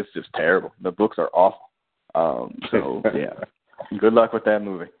like, this is just terrible. The books are awful. So, yeah. Good luck with that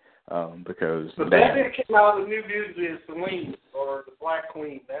movie. Because so that came out of the new dudes is Selene or the Black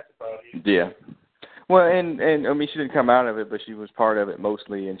Queen. That's about it. Yeah. Well, and I mean, she didn't come out of it, but she was part of it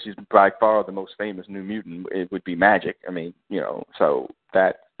mostly, and she's by far the most famous New Mutant. It would be Magic. I mean, so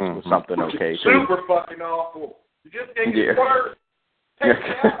that was something okay. Super fucking awful. You just take it worse. Take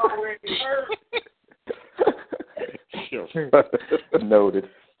it out already. Sure. Noted.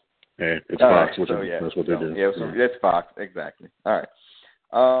 Yeah, it's Fox. Right, That's what they do. Yeah, it's Fox. Exactly. All right.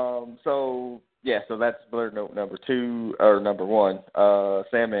 So that's Blurred Note number 2 or number 1.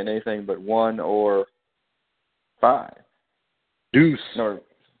 Sandman, anything but 1 or 5? Deuce. No,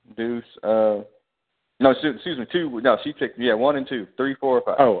 Deuce. No, excuse me, 2. No, she picked 1 and 2, 3, 4, or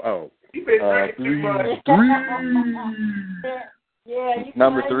 5. Oh. You've been drinking too much. 3. Yeah.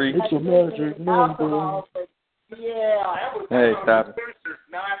 Number 3. It's a magic number. Yeah. Hey, stop it.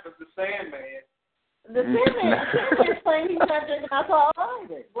 Knife of the Sandman. The Sandman's claiming he's not drinking alcohol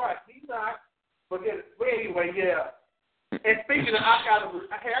either. Right, he's not. But anyway, yeah. And speaking of, I got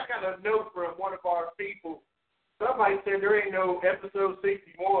a note from one of our people. Somebody said there ain't no episode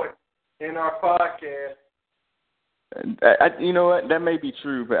 61 in our podcast. You know what? That may be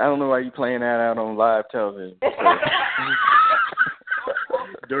true, but I don't know why you're playing that out on live television.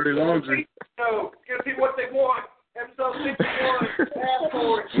 Dirty laundry. No, give people what they want. Episode 61. Fast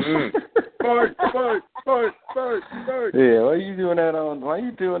forward. Fight. Yeah, why are you doing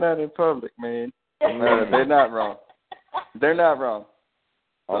that in public, man? They're not wrong.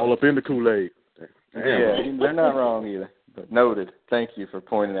 All up in the Kool-Aid. Damn. Yeah, they're not wrong either. But noted. Thank you for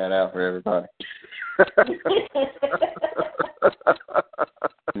pointing that out for everybody.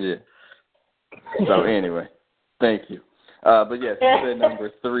 Yeah. So anyway, thank you. But yes, you said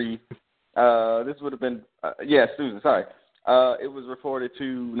number 3. This would have been Susan. Sorry. It was reported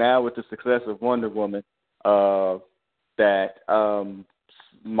too now with the success of Wonder Woman that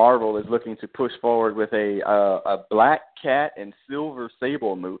Marvel is looking to push forward with a Black Cat and Silver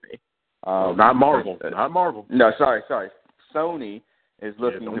Sable movie. Not Marvel. Not Marvel. No, sorry. Sony is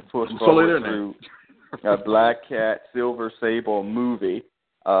looking to push forward through a Black Cat, Silver Sable movie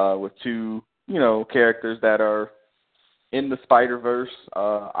with 2, characters that are in the Spider-Verse.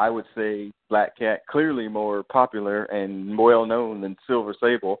 I would say Black Cat clearly more popular and well known than Silver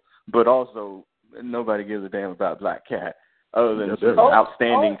Sable, but also nobody gives a damn about Black Cat other than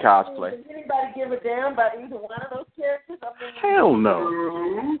outstanding cosplay. Does anybody give a damn about either one of those characters? I mean, hell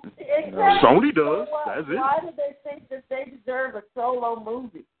no. Exactly. Sony does. That's it. Why do they think that they deserve a solo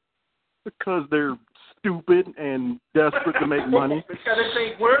movie? Because they're stupid and desperate to make money. Because they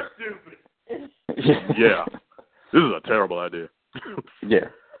think we're stupid. Yeah. This is a terrible idea. Yeah.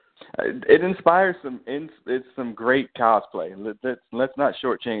 It inspires some great cosplay. Let's not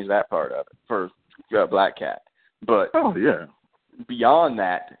shortchange that part of it for Black Cat. But beyond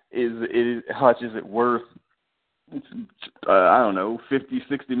that, is it worth I don't know,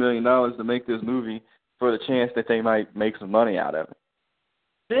 $50-60 million to make this movie for the chance that they might make some money out of it.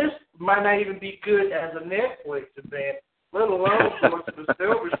 This might not even be good as a Netflix event, let alone going to the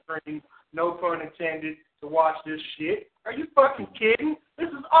silver screen, no pun intended, to watch this shit. Are you fucking kidding? This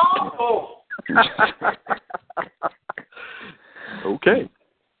is awful. Okay.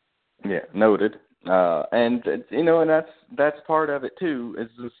 Yeah, noted. And that's part of it too.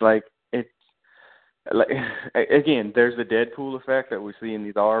 It's just like again, there's the Deadpool effect that we see in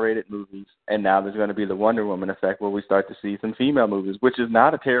these R-rated movies, and now there's going to be the Wonder Woman effect where we start to see some female movies, which is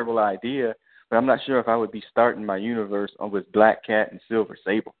not a terrible idea. But I'm not sure if I would be starting my universe with Black Cat and Silver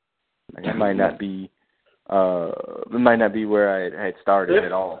Sable. Like, that might not be. It might not be where I had started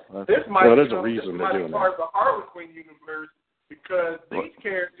at all. This might be there's a reason they're doing part that. of the Harlequin universe because these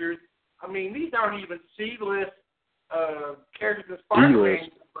characters, I mean, these aren't even C-list characters in Spider-Man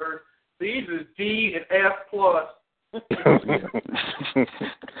universe. These are D and F+.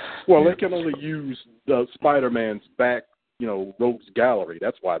 Well, they can only use Spider-Man's back, rogues gallery.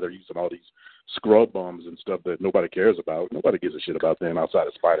 That's why they're using all these scrub bums and stuff that nobody cares about. Nobody gives a shit about them outside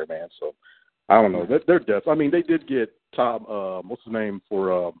of Spider-Man. So I don't know. They're deaf. I mean, they did get Tom. What's his name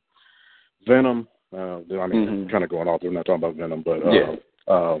for Venom? Kind of going off. We're not talking about Venom, but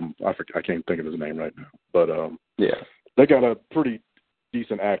I can't think of his name right now. But they got a pretty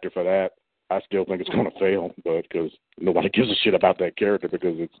decent actor for that. I still think it's going to fail, but because nobody gives a shit about that character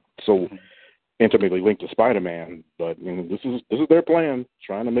because it's so intimately linked to Spider-Man. But this is their plan,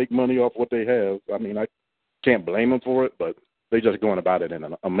 trying to make money off what they have. I mean, I can't blame them for it, but they're just going about it in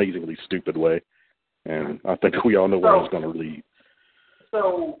an amazingly stupid way. And I think we all know where it's going to lead.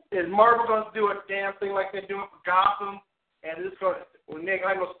 So is Marvel going to do a damn thing like they're doing for Gotham? And it's going to, when they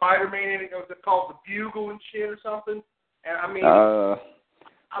have no Spider-Man in it, it's called the Bugle and shit or something? And I mean, that's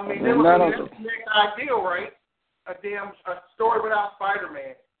the next ideal, right? A story without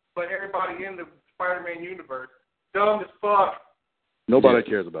Spider-Man, but everybody in the Spider-Man universe. Dumb as fuck. Nobody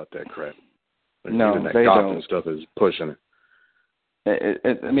cares about that crap. No, that they Gotham don't. Stuff is pushing it.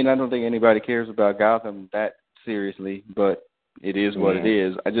 I mean, I don't think anybody cares about Gotham that seriously, but it is what it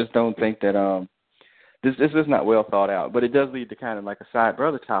is. I just don't think that this is not well thought out. But it does lead to kind of like a side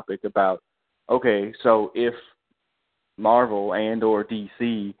brother topic about, okay, so if Marvel and or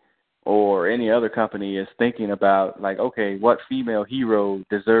DC or any other company is thinking about, like, okay, what female hero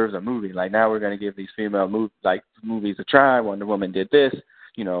deserves a movie? Like, now we're going to give these female movies a try. Wonder Woman did this.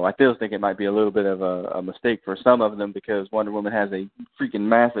 I still think it might be a little bit of a mistake for some of them because Wonder Woman has a freaking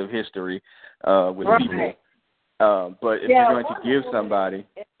massive history with people. But if you're going to give somebody...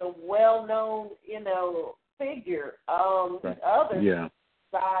 It's a well-known, figure. Other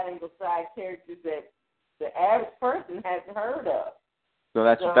side characters that the average person hasn't heard of. So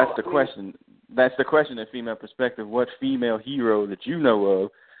that's the question. That's the question in female perspective. What female hero that you know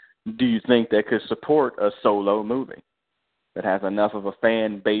of do you think that could support a solo movie that has enough of a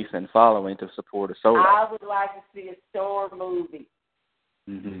fan base and following to support a solo? I would like to see a Storm movie.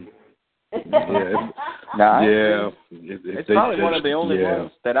 Mm-hmm. It's probably one of the only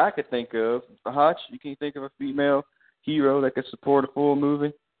ones that I could think of. Hutch, you can think of a female hero that could support a full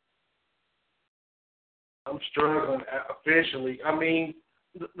movie? I'm struggling officially. I mean,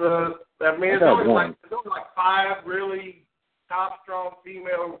 there's only like 5 really top strong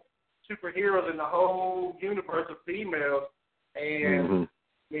female superheroes in the whole universe of females, and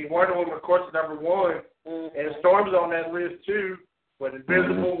I mean Wonder Woman, of course, is number 1, and Storm's on that list too. But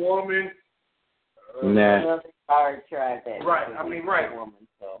Invisible Woman. I already tried that. Right. I mean, right. Woman,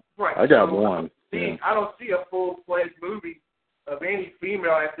 so. Right. I got one. I don't see a full-fledged movie of any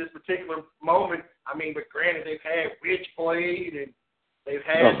female at this particular moment. I mean, but granted, they've had Witchblade and they've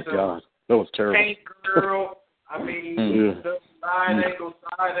had God, that was terrible. Tank Girl. I mean, the side angle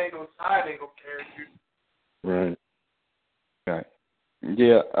characters. Right. Right.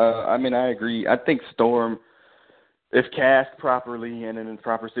 Yeah. I mean, I agree. I think Storm, if cast properly and in a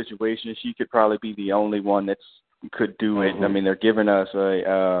proper situation, she could probably be the only one that could do it. I mean, they're giving us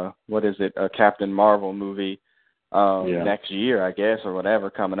a Captain Marvel movie next year, I guess, or whatever,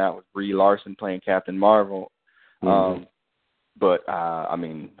 coming out with Brie Larson playing Captain Marvel. But I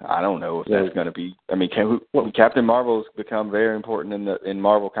mean, I don't know if that's going to be. I mean, Captain Marvel's become very important in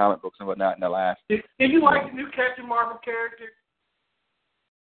Marvel comic books and whatnot in the last. Did you like the new Captain Marvel character?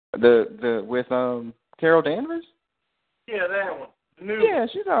 The with Carol Danvers? Yeah, that one. Yeah,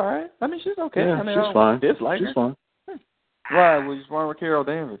 she's all right. I mean, she's okay. Yeah, I mean, she's fine. She's fine. Why? What's wrong with Carol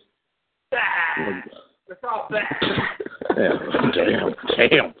Danvers? It's all that.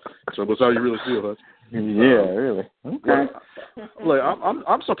 Damn. So what's how you really feel, Hutch? Yeah, really. Okay. Look,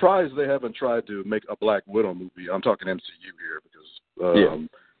 I'm surprised they haven't tried to make a Black Widow movie. I'm talking MCU here because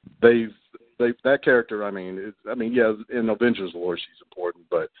they've that character. I mean, yeah, in Avengers lore she's important,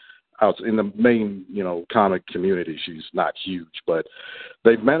 but out in the main comic community she's not huge. But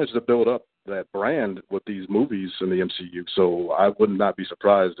they've managed to build up that brand with these movies in the MCU. So I would not be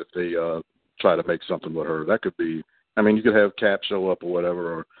surprised if they try to make something with her. That could be. I mean, you could have Cap show up or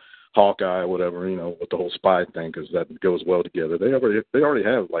whatever, or Hawkeye or whatever, with the whole spy thing, because that goes well together. They already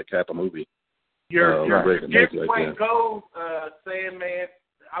have like half a movie. Your giveaway goes, Sandman.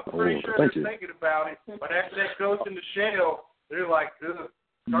 I'm pretty sure they're thinking about it, but after that goes in the shell, they're like, ugh.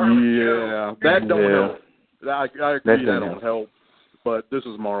 Yeah, that don't help. I agree that don't help. But this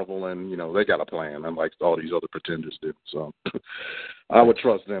is Marvel, and they got a plan, unlike all these other pretenders do. So I would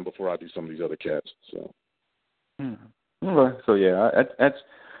trust them before I do some of these other cats. So. So yeah,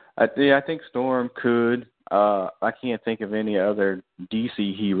 I think Storm could. I can't think of any other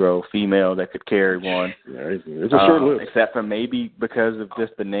DC hero female that could carry one. Yeah, it's a short list. Except for maybe because of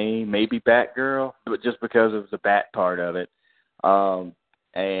just the name, maybe Batgirl, but just because of the Bat part of it.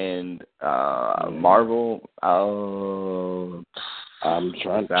 And Marvel. I'm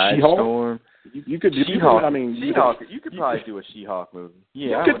trying. She-Hulk? Storm. You could do She-Hulk. I mean, She-Hulk. You could probably do a She-Hulk movie.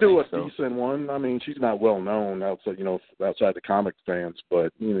 Yeah, you could do a decent one. I mean, she's not well known outside, outside the comic fans,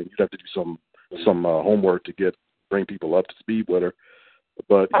 but you'd have to do some homework to bring people up to speed with her.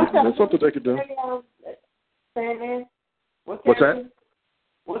 But that's something they could do. What's that?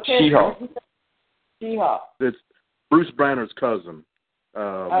 She-Hulk. She-Hulk. It's Bruce Banner's cousin.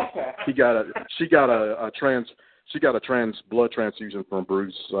 Okay. She got a blood transfusion from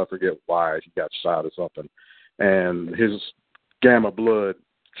Bruce. I forget why. He got shot or something, and his gamma blood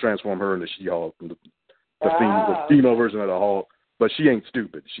transformed her into She-Hulk, the female version of the Hulk. But she ain't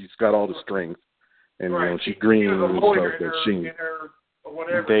stupid. She's got all the strength, and she's green and stuff. That she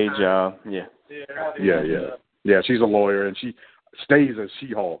day job. Yeah. She's a lawyer, and she stays as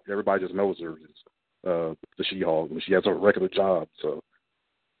She-Hulk. Everybody just knows her as the She-Hulk, and she has a regular job. So.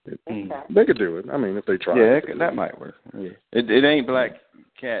 They could do it. I mean, if they try. Yeah, that might work. Yeah. It ain't Black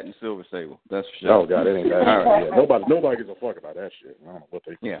Cat and Silver Sable. That's for sure. Oh God, it ain't that. Right. Yeah, nobody gives a fuck about that shit. I don't know what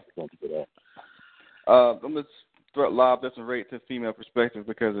they going to do that. I'm gonna lob this one right to female perspective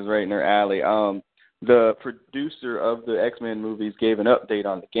because it's right in her alley. The producer of the X-Men movies gave an update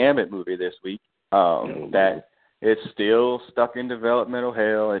on the Gambit movie this week. That it's still stuck in developmental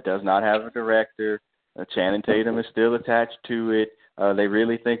hell. It does not have a director. Channing Tatum is still attached to it. They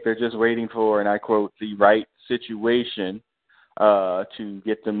really think they're just waiting for, and I quote, the right situation to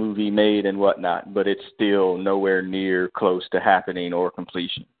get the movie made and whatnot, but it's still nowhere near close to happening or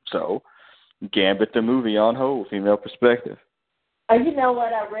completion. So, Gambit the movie on hold, female perspective. You know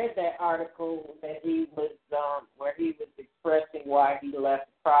what? I read that article that he was where he was expressing why he left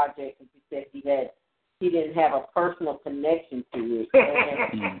the project, and he said he didn't have a personal connection to it.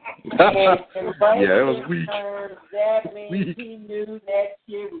 And it was weak. That means he knew that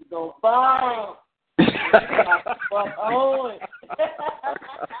shit was going to bomb.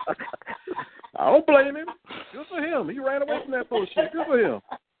 I don't blame him. Good for him. He ran away from that bullshit. Good for him.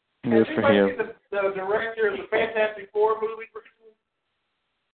 Good for him. The director of the Fantastic Four movie?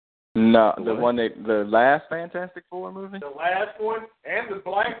 No, the last Fantastic Four movie? The last one, and the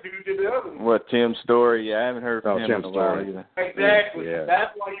black dude did the other one. What, Tim Story? Yeah, I haven't heard from him in a while either. Exactly. Yeah.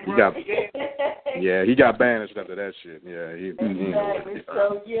 That's why you run again. Yeah, he got banished after that shit. Yeah, exactly.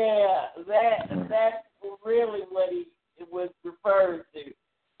 So that's really what he was referred to.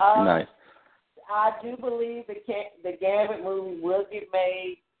 Nice. I do believe the Gambit movie will get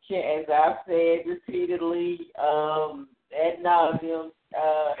made, as I've said repeatedly, ad nauseum.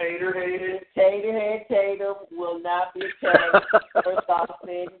 Tatum will not be attacked first all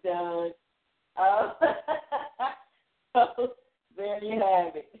said and done. So there you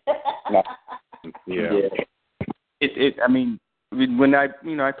have it. Yeah. I mean, when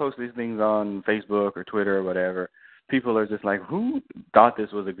I post these things on Facebook or Twitter or whatever, people are just like, who thought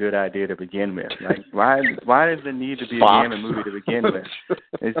this was a good idea to begin with? Like, why does there need to be a Gambit movie to begin with?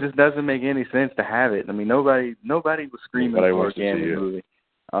 It just doesn't make any sense to have it. I mean, nobody was screaming for a Gambit movie.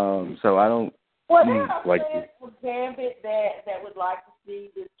 So I don't. Well, there are fans for Gambit that would like to see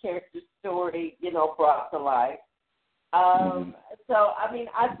this character's story, brought to life. So, I mean,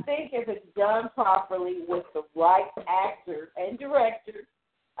 I think if it's done properly with the right actor and director,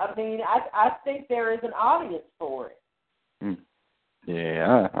 I mean, I think there is an audience for it.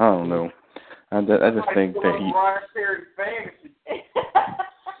 Yeah, I don't know. I just think that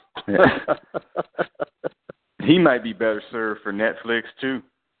he might be better served for Netflix too.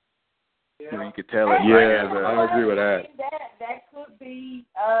 Yeah. where you could tell it. Yeah, I agree with that. That could be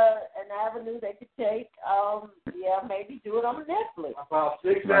an avenue they could take. Maybe do it on Netflix. About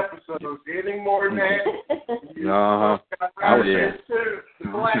 6 episodes. Anything more than that? I would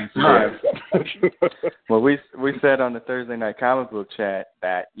Well, we said on the Thursday night comic book chat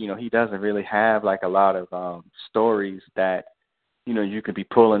that he doesn't really have like a lot of stories that you could be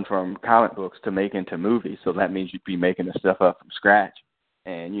pulling from comic books to make into movies. So that means you'd be making the stuff up from scratch.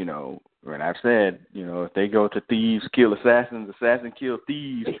 And when I've said, if they go to thieves kill assassins, assassins kill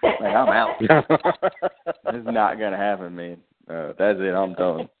thieves, like I'm out. It's not gonna happen, man. That's it. I'm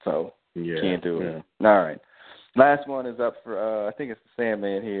done. So can't do it. All right. Last one is up for I think it's the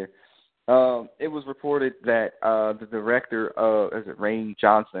Sandman here. It was reported that the director of Rain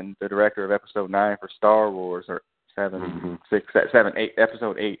Johnson, the director of Episode 9 for Star Wars, or 8,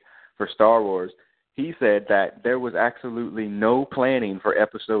 Episode 8 for Star Wars, he said that there was absolutely no planning for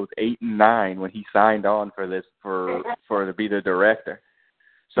Episodes 8 and 9 when he signed on for this for to be the director.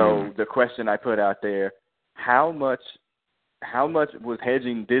 So the question I put out there: how much was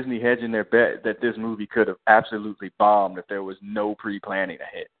Disney hedging their bet that this movie could have absolutely bombed if there was no pre-planning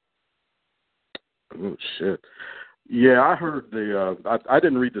ahead? Oh shit! Yeah, I heard I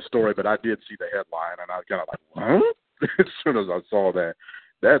didn't read the story, but I did see the headline, and I was kind of like, what? As soon as I saw that.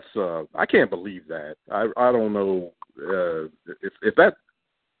 That's I can't believe that. I don't know if that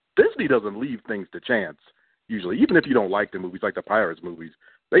Disney doesn't leave things to chance usually. Even if you don't like the movies, like the Pirates movies,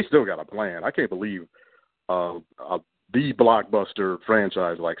 they still got a plan. I can't believe the blockbuster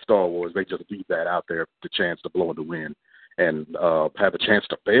franchise like Star Wars, they just leave that out there the chance to blow in the wind and have a chance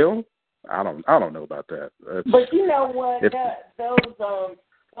to fail. I don't know about that. But you know what? Those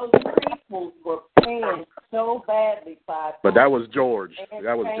prequels were panned so badly by. But that was George.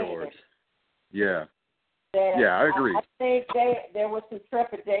 Yeah. I agree. I think there was some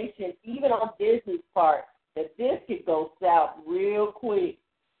trepidation, even on Disney's part, that this could go south real quick.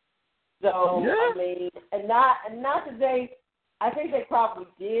 So I mean, and not that I think they probably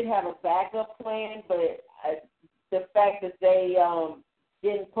did have a backup plan, but the fact that they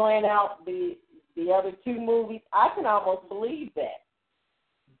didn't plan out the other 2 movies, I can almost believe that.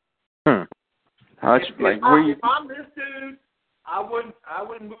 If I'm this dude, I wouldn't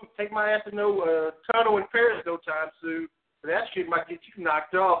take my ass to no tunnel in Paris no time soon. But that shit might get you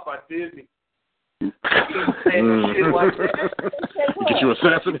knocked off by Disney. Get you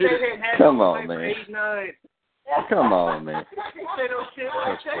assassinated? Come on, man. Come on, man. I didn't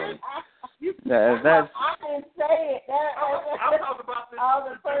say it. I'm talking about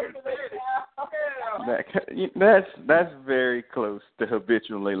this. That's very close to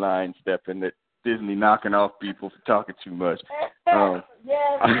habitually line stepping. That Disney knocking off people for talking too much. Yes,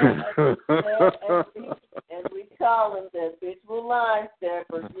 and we call him the habitual line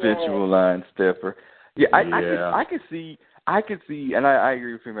stepper. Habitual line stepper. Yeah, I could see, and I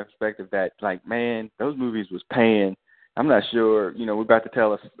agree with you from my perspective that, like, man, those movies was paying. I'm not sure, we're about to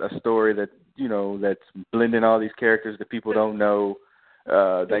tell a story that, that's blending all these characters that people don't know.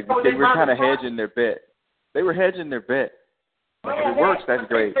 They were kind of hedging their bet. They were hedging their bet. If it works, that's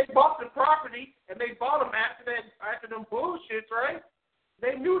great. They bought the property, and they bought them after them bullshits, right?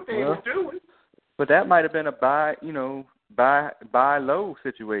 They knew what they were doing. But that might have been a buy low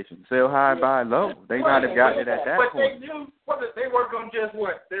situation. Sell high, buy low. They might have gotten it at that point. But they knew they weren't going to just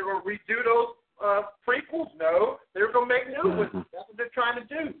what? They were going to redo those prequels? No. They were going to make new ones. That's what they're trying to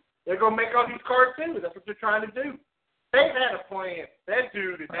do. They're going to make all these cartoons. That's what they're trying to do. They had a plan. That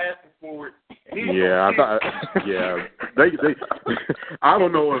dude is asking for it. They I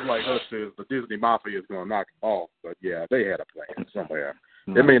don't know if like us is the Disney Mafia is going to knock them off, but yeah, they had a plan somewhere.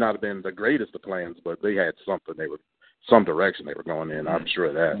 It may not have been the greatest of plans, but they had something. Some direction they were going in. I'm sure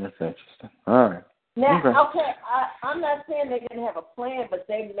of that. That's interesting. All right. Now, I'm not saying they didn't have a plan, but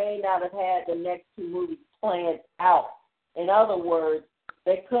they may not have had the next 2 movies planned out. In other words,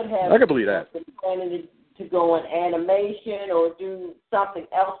 they could have. I can believe that. Been planning to go in animation or do something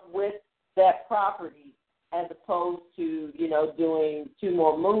else with that property, as opposed to doing 2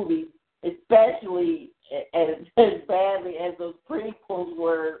 more movies, especially as badly as those prequels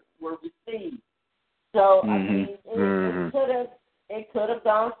were received. So I mean, it could have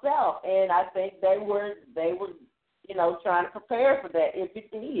gone south, and I think they were trying to prepare for that if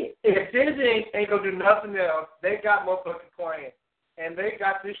it did. If Disney ain't gonna do nothing else, they got motherfucking plans, and they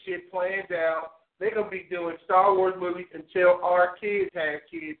got this shit planned out. They're gonna be doing Star Wars movies until our kids have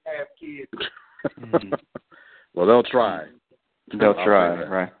kids. Well, they'll try. They'll try,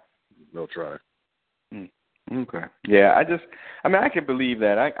 right? They'll try. Okay. Yeah, I can believe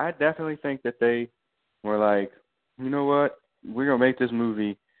that. I definitely think that they were like, you know what? We're going to make this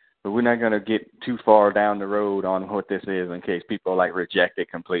movie. but we're not going to get too far down the road on what this is in case people like reject it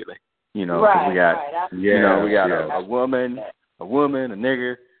completely. You know, we got a woman, a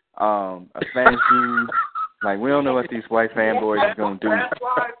nigger, a Spanish dude. Like, we don't know what these white fanboys are going to do. That's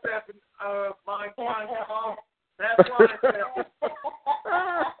why it's happened, That's why it's happened.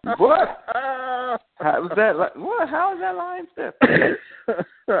 What? How was that? What? How is that line step?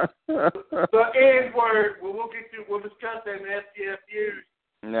 The N-word. We'll discuss that in STFU.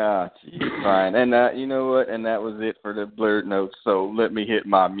 Nah, geez, fine. And you know what? And that was it for the blurred notes. So let me hit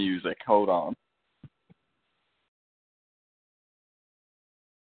my music. Hold on.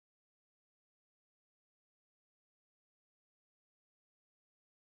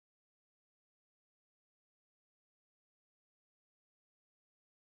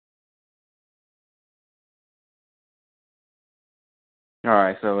 All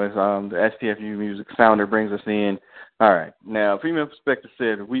right, so as the STFU music sounder brings us in. All right, now Female Perspective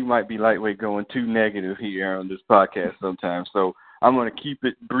said we might be lightweight going too negative here on this podcast sometimes, so I'm going to keep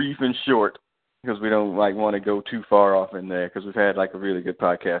it brief and short because we don't want to go too far off in there because we've had a really good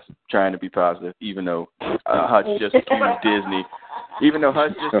podcast trying to be positive, even though Hutch just accused Disney. Even though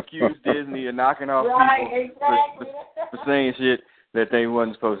Hutch just accused Disney of knocking off people for saying shit that they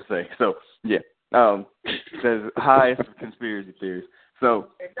wasn't supposed to say. So yeah, says highest of conspiracy theories. So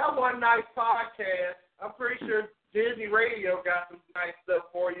if that one nice podcast, I'm pretty sure Disney Radio got some nice stuff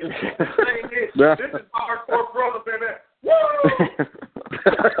for you. This is hardcore brother, baby. Woo!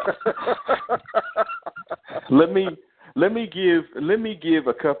 Let me give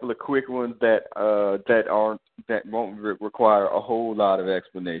a couple of quick ones that won't require a whole lot of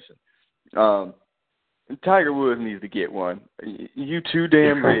explanation. Tiger Woods needs to get one. You too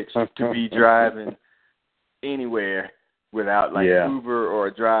damn rich to be driving anywhere without Uber or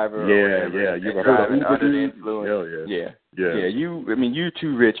a driver. You're driving under the influence. You're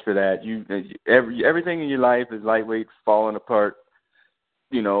too rich for that. Everything in your life is lightweight, falling apart.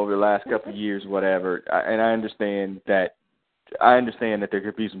 Over the last couple of years, whatever. And I understand that there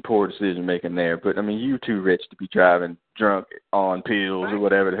could be some poor decision making there. But you too rich to be driving drunk on pills or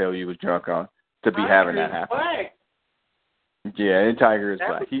whatever the hell you was drunk on to be having that happen. Yeah, and Tiger is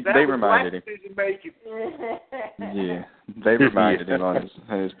black. They reminded him. Yeah, they reminded him on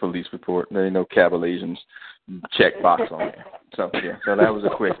his police report. There ain't no Cabalazians check box on there. So that was a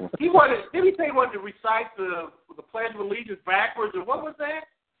quick one. Did he say he wanted to recite the Pledge of Allegiance backwards, or what was that?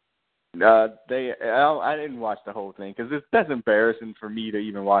 I didn't watch the whole thing because that's embarrassing for me to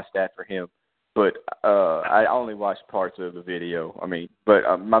even watch that for him. But I only watched parts of the video.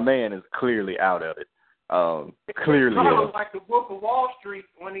 But my man is clearly out of it. Clearly, it was like the Wolf of Wall Street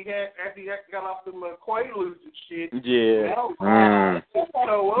when after he got off them Quaaludes and shit. Yeah. It was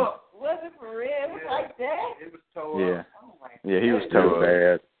toe up. Was it for real? It was like that? It was toe up. Yeah, he was toe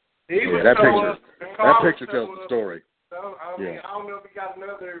bad. That picture tells the story. So, I don't know if he got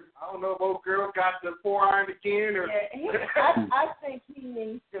another. I don't know if old girl got the 4-iron again or. Yeah, I think he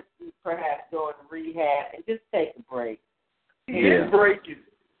needs to perhaps go into rehab and just take a break. He is breaking.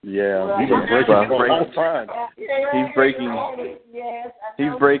 Yeah, he's been breaking for a long time. He's breaking. Yes,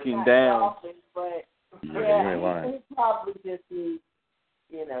 he's breaking down. Often, but he probably just needs,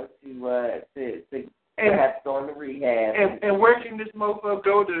 to perhaps go into rehab. And where can this mofo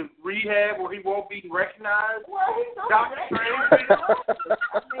go to rehab where he won't be recognized? Well, he's not recognized.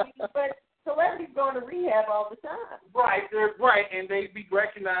 But celebrities go to rehab all the time. Right, they're right, and they be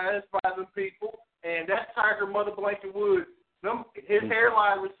recognized by the people, and that's Tiger Mother Blanket Woods. His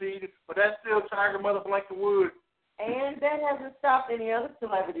hairline receded, but that's still Tiger Mother Blanket Woods. And that hasn't stopped any other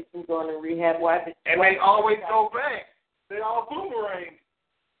celebrities from going to rehab. And they always go back. They all boomerang.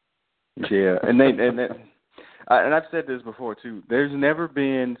 Yeah, and I've said this before too. There's never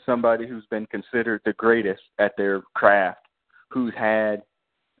been somebody who's been considered the greatest at their craft, who's had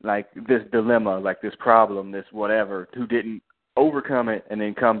this dilemma, this problem, this whatever, who didn't overcome it and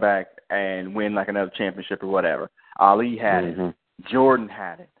then come back and win another championship or whatever. Ali had it. Jordan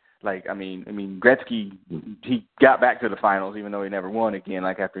had it. Gretzky, he got back to the finals even though he never won again,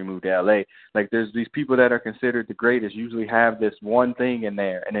 after he moved to L.A. There's these people that are considered the greatest usually have this one thing in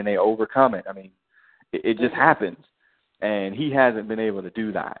there, and then they overcome it. It just happens. And he hasn't been able to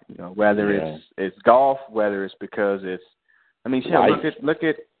do that, whether it's golf, whether it's because it's, look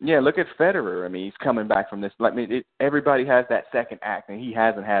at Federer. He's coming back from this. Everybody has that second act, and he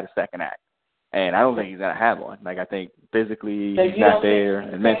hasn't had a second act. And I don't think he's going to have one. I think physically he's not there,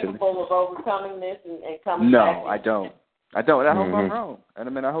 and mentally. Capable of overcoming this and coming back? No, I don't. I hope I'm wrong.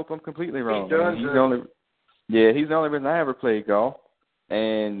 And I hope I'm completely wrong. He's the only reason I ever played golf.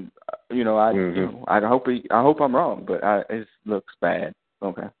 And I hope I'm wrong, but it looks bad.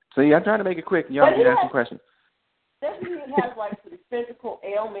 Okay. See, I'm trying to make it quick. Y'all can ask some questions. Doesn't he have like some physical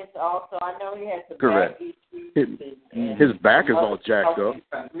ailments also? I know he has some correct. back issues. His back is all jacked up.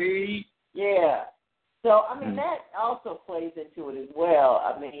 Yeah. So, I mean, that also plays into it as well.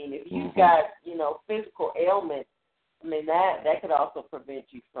 I mean, if you've got, physical ailments, I mean, that could also prevent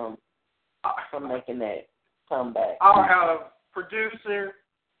you from making that comeback. Our producer,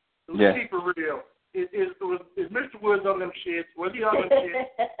 let's keep it real. Is Mr. Woods on them shits? Was he on them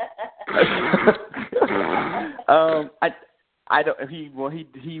shits? I don't.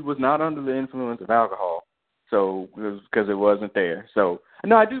 He was not under the influence of alcohol, so because it wasn't there. So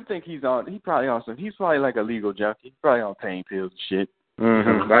no, I do think he's on. He's probably like a legal junkie. He's probably on pain pills and shit.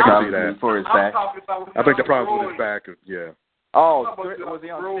 Mm-hmm. I can see that for his back. I think the problem with his back is Oh, was he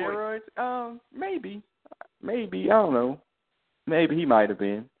on steroids? Maybe. I don't know. Maybe he might have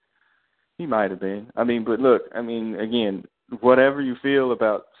been. I mean, but look, I mean, again, whatever you feel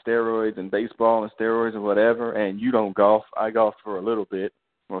about steroids and baseball and steroids and whatever, and you don't golf. I golfed for a little bit,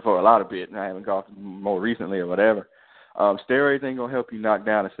 or for a lot of bit, and I haven't golfed more recently or whatever. Steroids ain't gonna help you knock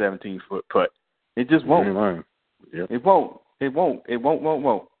down a 17-foot putt. It just won't. Yep. It won't. I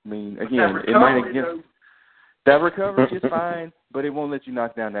mean, again, it might that recovery is fine, but it won't let you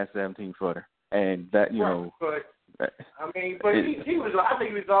knock down that 17-footer. And that, But he was. I think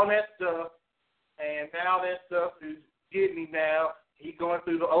he was on that stuff, and now that stuff is getting him now. He's going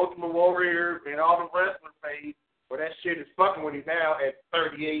through the Ultimate Warrior and all the wrestling phase, where that shit is fucking with him now at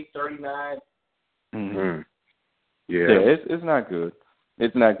 38, 39. Mm-hmm. Yeah, it's not good.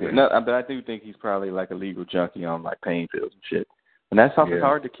 It's not good. No, but I do think he's probably like a legal junkie on like pain pills and shit. And that's something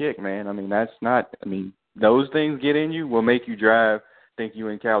hard to kick, man. I mean, those things get in you will make you think you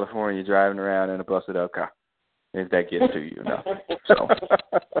in California driving around in a busted up car. If that gets to you enough.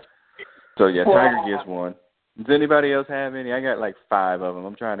 So yeah, Tiger gets one. Does anybody else have any? I got like 5 of them.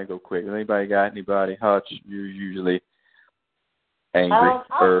 I'm trying to go quick. Does anybody got anybody? Hutch, you're usually angry.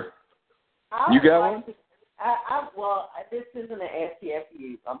 You got one? Well, this isn't an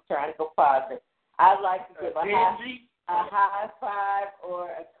STFU. I'm trying to go positive. I'd like to give a high five or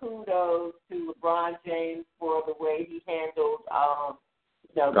a kudos to LeBron James for the way he handled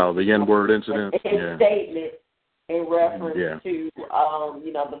the N-word incident. His statement in reference to,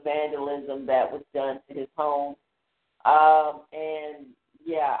 the vandalism that was done to his home. I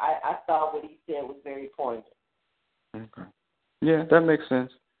thought what he said was very poignant. Okay. Yeah, that makes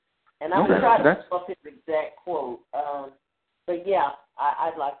sense. And I'm going to try to pull up his exact quote. But yeah,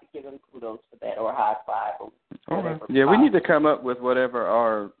 I'd like to give him kudos for that, or a high five. Or whatever. Yeah, we need to come up with whatever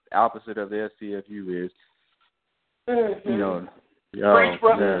our opposite of the STFU is. Mm-hmm. Preach,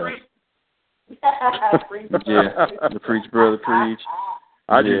 brother, preach. The preach, brother, preach.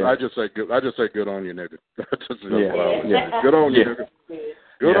 I just say good. I just say good on you, nigga. Good on you, nigga.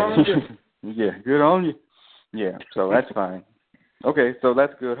 Good on you. Yeah, good on you. Yeah, so that's fine. Okay, so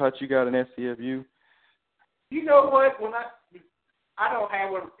that's good. Hutch, you got an STFU? You know what? When I don't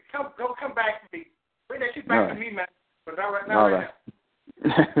have one. Don't come back to me. Bring that shit back to me, man. But not right now.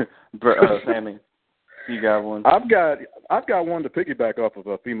 Right now. Sammy, you got one? I've got one to piggyback off of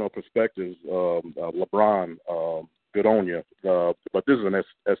a female perspective. LeBron, good on you. But this is an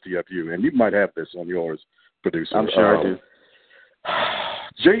STFU, and you might have this on yours, producer. I'm sure I do.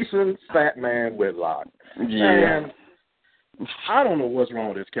 Jason Fat Man Whitlock. Yeah. And I don't know what's wrong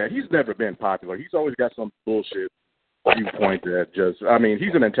with this cat. He's never been popular. He's always got some bullshit viewpoint that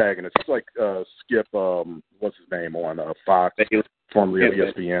he's an antagonist. He's like Skip, what's his name on Fox, formerly of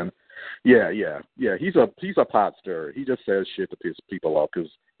ESPN. Yeah. He's a pot stirrer. He just says shit to piss people off because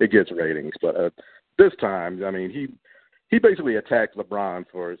it gets ratings. But this time, I mean, he basically attacked LeBron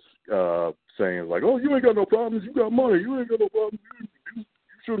for saying like, "Oh, you ain't got no problems. You got money. You ain't got no problems. You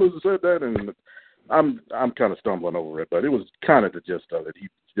shouldn't have said that." And I'm kind of stumbling over it, but it was kind of the gist of it. He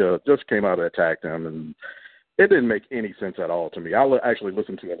just came out and attacked him, and it didn't make any sense at all to me. I actually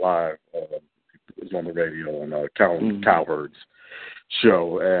listened to it live. It was on the radio on Cowherd's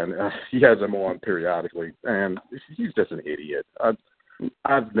show, and he has him on periodically, and he's just an idiot.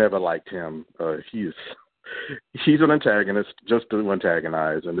 I've never liked him. He's an antagonist just to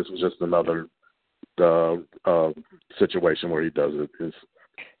antagonize, and this was just another situation where he does it.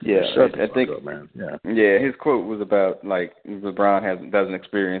 I think, up, man. Yeah, his quote was about like LeBron doesn't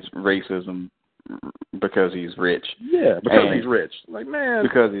experience racism because he's rich. Yeah, because he's rich. Like, man,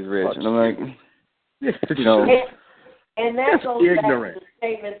 because he's rich, and I'm like, and that goes back to the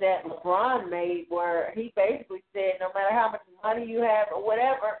statement that LeBron made, where he basically said, no matter how much money you have or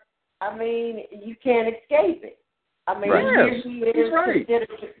whatever, I mean, you can't escape it. I mean, here he is considered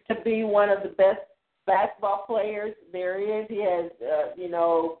to be one of the best basketball players there is. He has,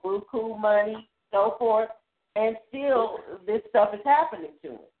 buku money, so forth, and still this stuff is happening to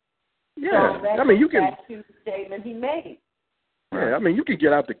him. Yeah, so I mean, you can. Back to the statement he made. Yeah, I mean, you can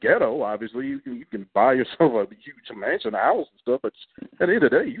get out the ghetto. Obviously, you can buy yourself a huge mansion, a house, and stuff. But at the end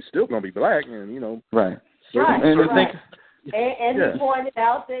of the day, you're still gonna be black, and right. Right. And right. And he pointed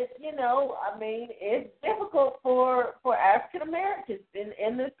out that it's difficult for African Americans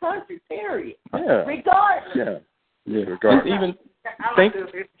in this country. Period. Yeah. Regardless. Yeah. Regardless. I'd like to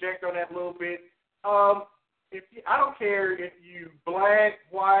interject on that a little bit. I don't care if you black,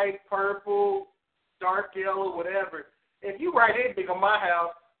 white, purple, dark yellow, whatever. If you write anything on my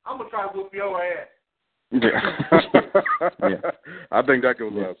house, I'm gonna try to whoop your ass. Yeah. I think that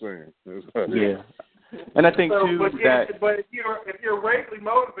goes without saying. Yeah. And I think too but if you're racially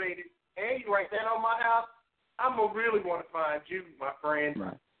motivated and you write that on my house, I'm gonna really want to find you, my friend.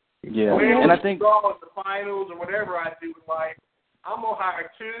 Right. Yeah. And I think the finals or whatever I do in life, I'm gonna hire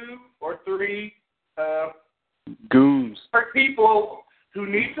 2 or 3 goons or people who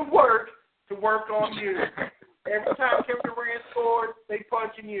need to work on you. Every time Kevin Durant scores, they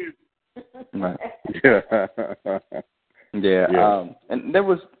punching you. Right. Yeah. Yeah. And there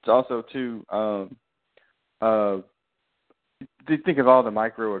was also too. Think of all the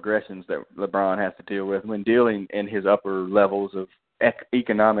microaggressions that LeBron has to deal with when dealing in his upper levels of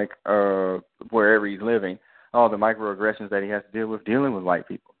economic wherever he's living. All the microaggressions that he has to deal with dealing with white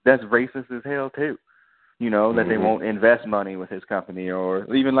people. That's racist as hell too. That they won't invest money with his company, or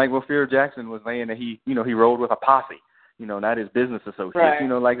even like Phil Jackson was saying that he rolled with a posse, not his business associates, right.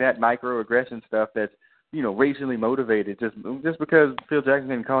 Like that microaggression stuff that's, racially motivated. Just because Phil Jackson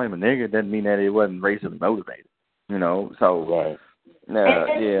didn't call him a nigga doesn't mean that it wasn't racially motivated, so. Right.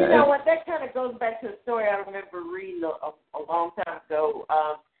 And you know what, that kind of goes back to a story I remember reading a long time ago,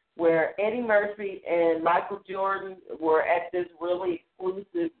 where Eddie Murphy and Michael Jordan were at this really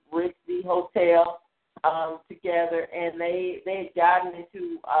exclusive ritzy hotel together, and they had gotten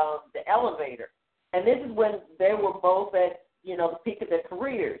into the elevator. And this is when they were both at, the peak of their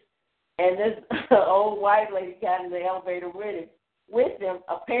careers. And this old white lady got in the elevator with them,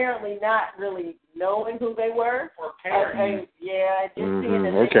 apparently not really knowing who they were. Or caring. Just seeing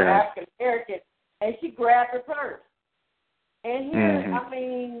that they were African American. And she grabbed her purse. And here,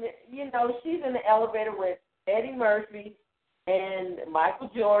 she's in the elevator with Eddie Murphy and Michael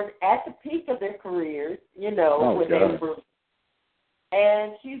Jordan at the peak of their careers, with Eddie Bruce.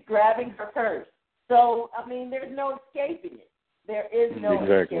 And she's grabbing her purse. So, there's no escaping it. There is no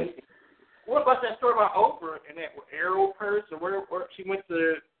escaping it. What about that story about Oprah and that Arrow purse, or where she went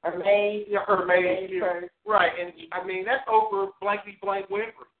to her maid? Yeah, her maid purse. Right, and that's Oprah blankety blank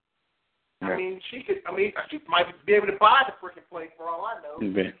Winfrey. Yeah. She might be able to buy the freaking place for all I know.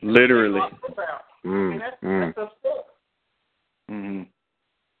 Literally. That's her stuff.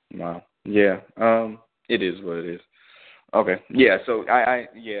 Wow. Yeah. It is what it is. Okay. Yeah. So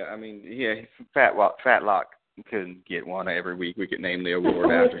Fat Lock couldn't get one every week. We could name the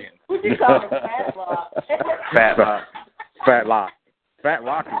award after him. What you call it, Fat Lock? Fat Lock. Fat Lock. Fat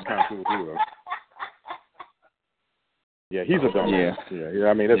Lock is kind of cool too, though. Yeah, he's a dumb. Yeah.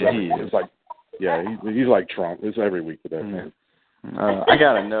 It's like, he's like Trump. It's every week with that thing. I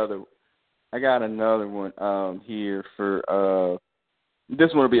got another one here for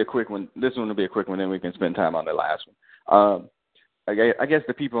this one will be a quick one. Then we can spend time on the last one. I guess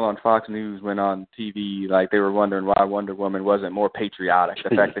the people on Fox News went on TV like they were wondering why Wonder Woman wasn't more patriotic.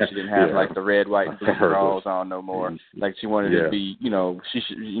 The fact that she didn't have like the red, white, and blue drawers on no more. Like she wanted to be, she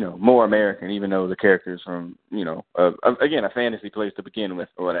should, more American, even though the character's from, again, a fantasy place to begin with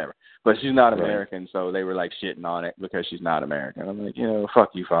or whatever. But she's not American, so they were like shitting on it because she's not American. I'm like,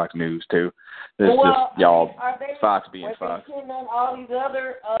 fuck you, Fox News too. It's just y'all, Fox being Fox. Are they shitting on all these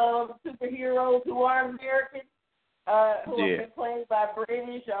other superheroes who aren't American? Who have been played by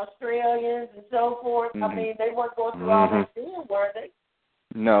British, Australians, and so forth. They weren't going through all that thing, were they?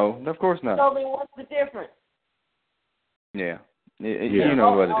 No, of course not. So then what's the difference? Yeah. You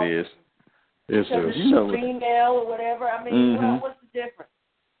know what it is. It's just female or whatever. What's the difference?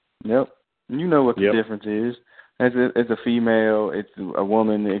 Yep. You know what the difference is. It's a female, it's a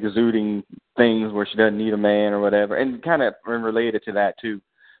woman exuding things where she doesn't need a man or whatever. And kind of related to that, too.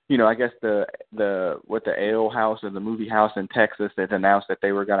 I guess the Ale House or the movie house in Texas that announced that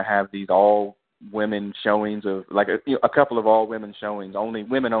they were going to have these all women showings of like a couple of all women showings,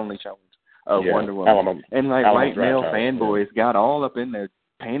 women only showings of Wonder Woman, and like white male fanboys got all up in their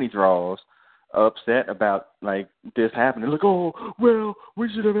panty draws upset about like this happening. Like, oh, well,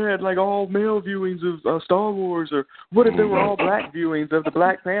 we should have had like all male viewings of Star Wars, or what if there were all black viewings of the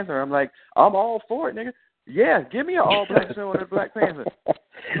Black Panther? I'm like, I'm all for it, nigga. Yeah, give me an all black showing of Black Panther.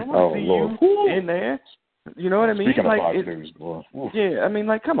 I want to see Lord. you in there. You know what I mean? Speaking like, of Fox News, boy. Yeah, I mean,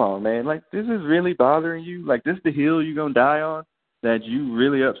 like, come on, man. Like, this is really bothering you. Like, this is the hill you're gonna die on. That you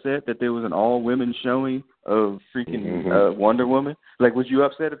really upset that there was an all-women showing of freaking Wonder Woman? Like, was you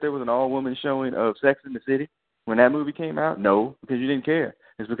upset if there was an all-woman showing of Sex and the City when that movie came out? No, because you didn't care.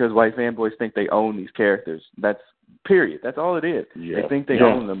 It's because white fanboys think they own these characters. That's period. That's all it is. Yeah. They think they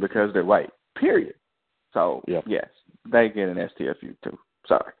own them because they're white. Period. So, yes, they get an STFU, too.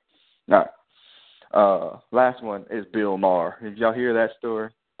 Sorry. All right. Last one is Bill Maher. Did y'all hear that story?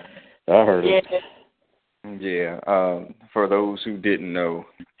 I heard it. Yeah. For those who didn't know,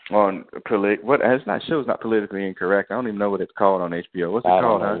 on it's not politically incorrect. I don't even know what it's called on HBO. What's it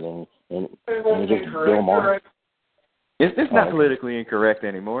called? Just Bill Maher. It's not politically incorrect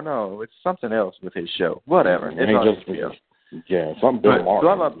anymore. No, it's something else with his show. Whatever. It's on HBO. Yeah, something Bill Maher.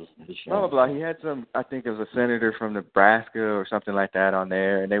 Blah blah blah. He had some. I think it was a senator from Nebraska or something like that on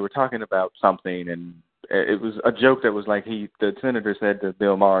there, and they were talking about something, and it was a joke that was like the senator said to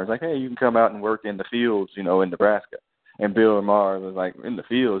Bill Maher, like, hey, you can come out and work in the fields, in Nebraska. And Bill Maher was like, in the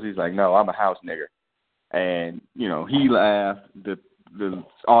fields? He's like, no, I'm a house nigger. And, he laughed, the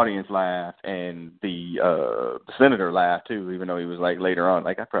audience laughed, and the senator laughed too, even though he was like later on,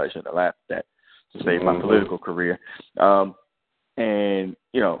 like, I probably shouldn't have laughed at that to save my political career. And,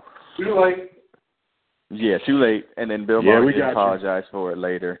 Too late. Yeah, too late. And then Bill Maher did apologize for it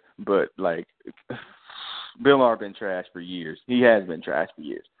later. But, like, Bill Maher been trashed for years. He has been trashed for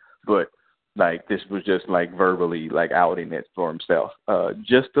years. But, like, this was just, like, verbally, like, outing it for himself.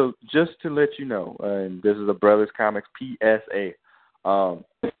 Just to let you know, and this is a Brothers Comics PSA.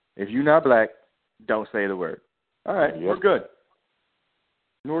 If you're not black, don't say the word. All right, we're good.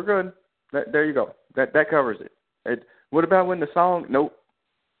 We're good. There you go. That covers it. What about when the song? Nope.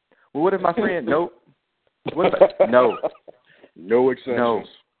 Well, what if my friend? Nope. What about? No. No exceptions. No.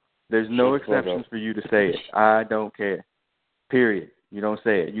 There's no exceptions for you to say it. I don't care. Period. You don't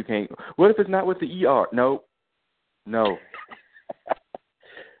say it. You can't. What if it's not with the ER? Nope. No.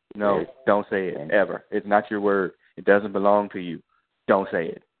 No. Don't say it ever. It's not your word. It doesn't belong to you. Don't say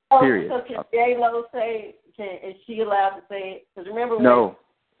it. Period. So can J-Lo say? Is she allowed to say it? Because remember no.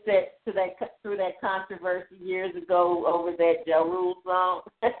 Through that controversy years ago over that Ja Rule song.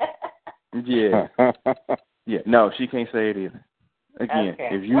 Yeah. Yeah. No, she can't say it either. Again, okay.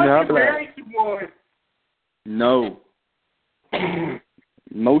 If you're not black, No. No.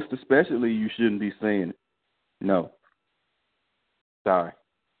 Most especially, you shouldn't be saying it. No. Sorry.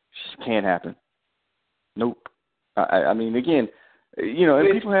 Can't happen. Nope. I mean, again,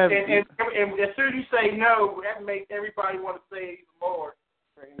 and people have... And as soon as you say no, that makes everybody want to say it even more.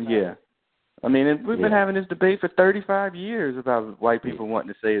 Yeah. I mean, we've been having this debate for 35 years about white people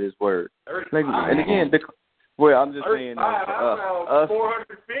wanting to say this word. Like, and again, I'm just saying...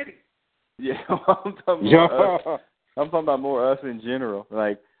 450. Yeah, I'm talking about more us in general.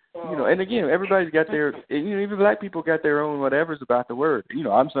 Like, and again, everybody's got their... even black people got their own whatevers about the word.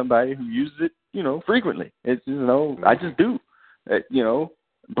 I'm somebody who uses it, frequently. It's, I just do.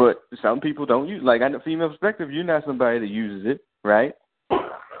 But some people don't use, like, on the female perspective, you're not somebody that uses it, right?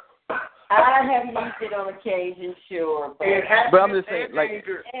 I have used it on occasion, sure. But I'm just saying, like,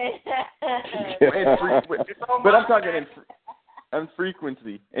 but I'm talking in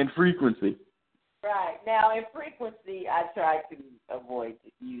frequency. In frequency. Right. Now, in frequency, I try to avoid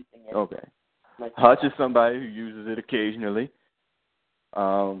using it. Okay. Hutch is somebody who uses it occasionally.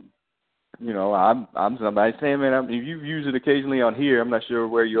 I'm somebody saying, man, if you use it occasionally on here, I'm not sure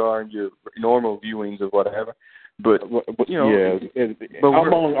where you are in your normal viewings or whatever. But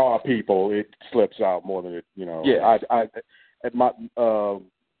among our people, it slips out more than it. Yeah. My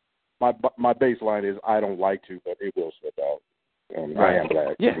baseline is I don't like to, but it will slip out. Right. I am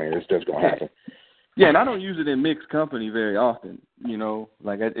black. Yeah. I mean, it's just gonna happen. Yeah, and I don't use it in mixed company very often.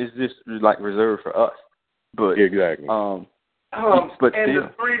 Like it's just like reserved for us. But exactly. But and still, the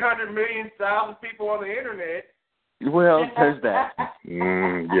 300,000 people on the internet. Well, there's that.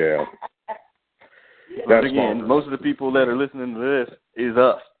 Yeah. But again, most of the people that are listening to this is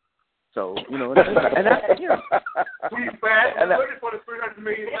us. So, and that's, We bad looking for the 300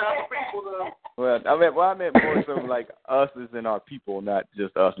 million people, though. Well, I meant more so like us as in our people, not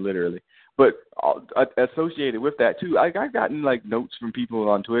just us literally. But associated with that too, I gotten like notes from people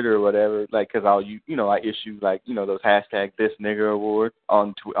on Twitter or whatever, like because I issue like those hashtag this nigger awards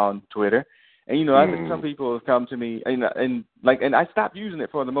on Twitter, and some people have come to me and I stopped using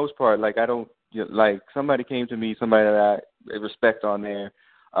it for the most part. Like I don't like somebody came to me, somebody that I respect on there,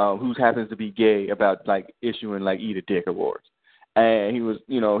 who happens to be gay, about like issuing like Eat a Dick awards. And he was,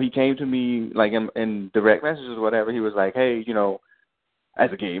 he came to me like in direct messages or whatever. He was like, hey, as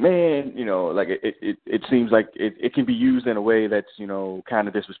a gay man, like it seems like it can be used in a way that's, kind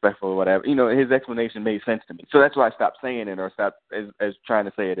of disrespectful or whatever. His explanation made sense to me. So that's why I stopped saying it, or stopped as trying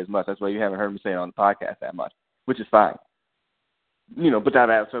to say it as much. That's why you haven't heard me say it on the podcast that much, which is fine. But I've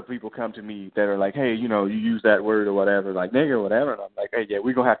had some people come to me that are like, hey, you use that word or whatever, like nigger or whatever. And I'm like, hey, yeah,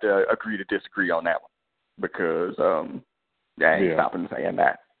 we're going to have to agree to disagree on that one because I ain't stopping saying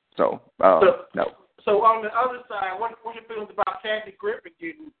that. So, no. So on the other side, what are your feelings about Kathy Griffin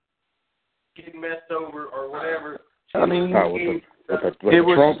getting messed over or whatever? I mean, it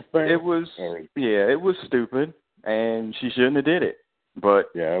was stupid, and she shouldn't have did it.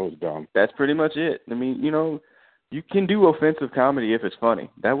 But yeah, it was dumb. That's pretty much it. I mean, you can do offensive comedy if it's funny.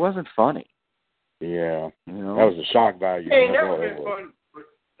 That wasn't funny. Yeah, that was a shock value. Hey, never been funny. But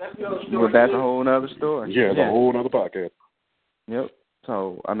that's another story. But that's a whole other story. Yeah, it's a whole other podcast. Yep.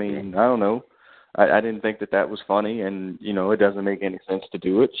 So I mean, I don't know. I didn't think that was funny, and, it doesn't make any sense to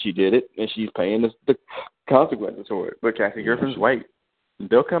do it. She did it, and she's paying the consequences for it. But Kathy Griffin's white.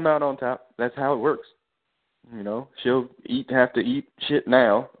 They'll come out on top. That's how it works. She'll have to eat shit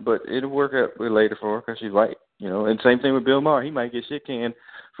now, but it'll work out later for her because she's white. And same thing with Bill Maher. He might get shit canned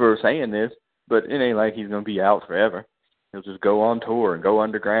for saying this, but it ain't like he's going to be out forever. He'll just go on tour and go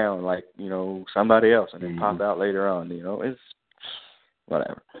underground like, somebody else and then pop out later on. It's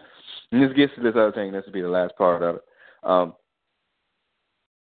whatever. And this gets to this other thing. This will be the last part of it.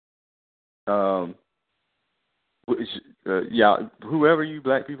 Whoever you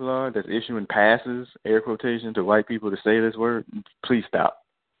black people are that's issuing passes, air quotation, to white people to say this word, please stop.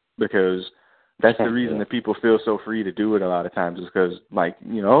 Because that's the reason that people feel so free to do it a lot of times is because, like,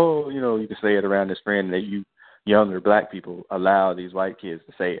 you can say it around this friend that you younger black people allow these white kids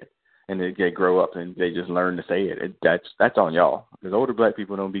to say it. And they grow up and they just learn to say it. That's on y'all. Because older black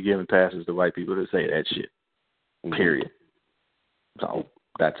people don't be giving passes to white people to say that shit. Period. So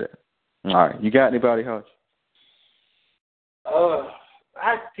that's it. All right. You got anybody, Hutch?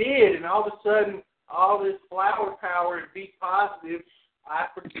 I did, and all of a sudden, all this flower power and be positive, I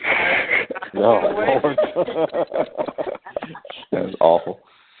forgot. That's awful.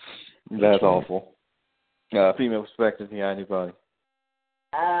 That's awful. Female perspective, you got anybody?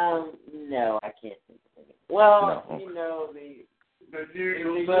 No, I can't think of it. Well, no. The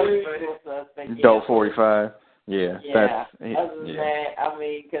usual suspect. Dope 45. Yeah. Other than that, I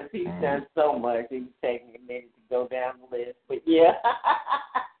mean, because he's done so much, it's taking a minute to go down the list. But yeah.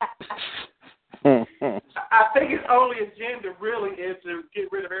 I think his only agenda really is to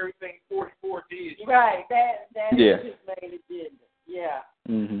get rid of everything 44 did. Right. That is his main agenda. Yeah.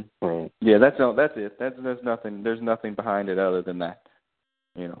 Mhm. Right. Yeah, that's it. There's nothing behind it other than that.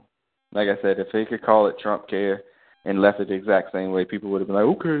 Like I said, if they could call it Trump care and left it the exact same way, people would have been like,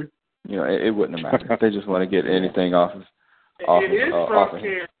 okay. It wouldn't have mattered. They just want to get anything off of. It is Trump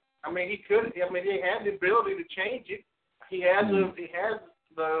care. I mean, he could. I mean, he had the ability to change it. He has the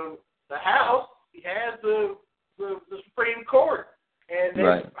House. He has the Supreme Court, and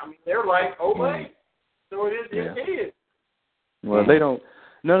they're like, oh wait, so it is. It is. Well, they don't.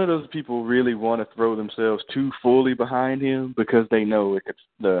 None of those people really want to throw themselves too fully behind him because they know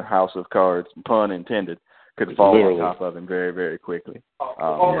the House of Cards, pun intended, could fall on top of him very, very quickly.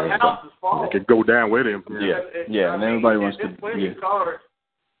 The house is falling. It could go down with him. Yeah, and everybody wants to.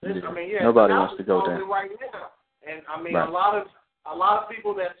 Nobody wants to go down. Right now. And I mean, a lot of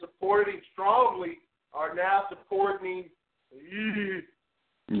people that supported him strongly are now supporting him.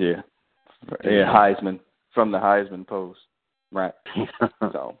 Yeah, Heisman from the Heisman post. Right.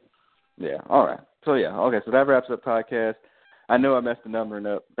 So, yeah. All right. So, yeah. Okay. So that wraps up podcast. I know I messed the numbering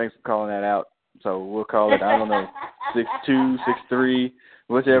up. Thanks for calling that out. So we'll call it, I don't know, 6'2", 6'3",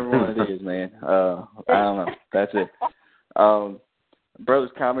 whichever one it is, man. I don't know. That's it.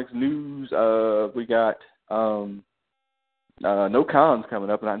 Brothers Comics news. We got no cons coming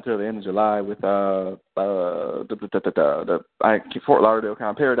up not until the end of July with Fort Lauderdale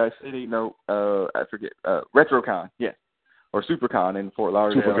Con, Paradise City. No, I forget. RetroCon. Yeah. Or SuperCon in Fort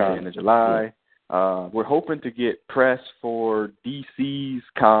Lauderdale at the end of July. Yeah. We're hoping to get press for DC's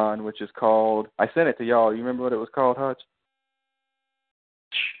con, which is called, I sent it to y'all. You remember what it was called, Hutch?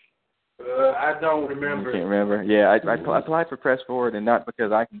 I don't remember. You can't remember? Yeah, I applied for press for it, and not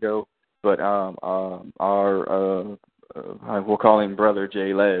because I can go, but our, we'll call him Brother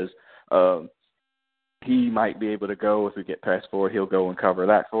Jay Les, he might be able to go if we get press for it. He'll go and cover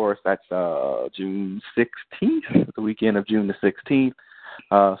that for us. That's June 16th, the weekend of June the 16th.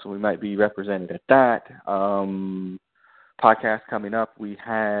 So we might be represented at that. Podcast coming up, we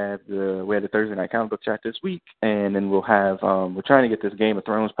had the Thursday Night Comic Book Chat this week, and then we'll have, we're trying to get this Game of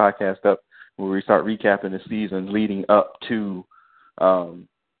Thrones podcast up where we start recapping the season leading up to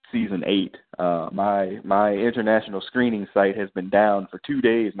season 8. My international screening site has been down for 2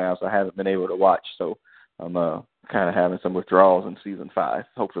 days now, so I haven't been able to watch. So I'm kind of having some withdrawals in season 5.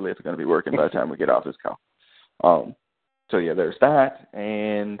 Hopefully, it's going to be working by the time we get off this call. So yeah, there's that,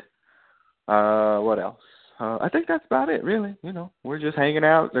 and what else? I think that's about it, really. You know, we're just hanging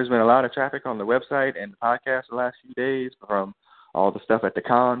out. There's been a lot of traffic on the website and the podcast the last few days from all the stuff at the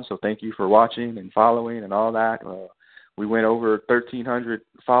con. So thank you for watching and following and all that. We went over 1,300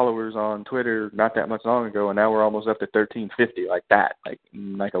 followers on Twitter not that much long ago, and now we're almost up to 1,350, like that,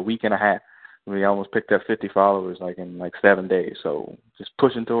 like a week and a half. We almost picked up 50 followers in 7 days. So just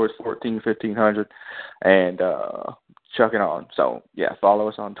pushing towards 1,500, and chucking on. So yeah, follow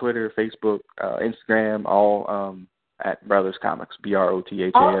us on Twitter, Facebook, Instagram, all at Brothers Comics,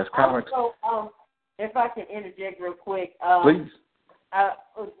 BROTHAS Comics. Also, if I can interject real quick, please.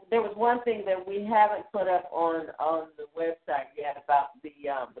 There was one thing that we haven't put up on the website yet about the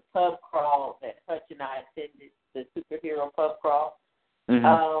pub crawl that Hutch and I attended, the superhero pub crawl.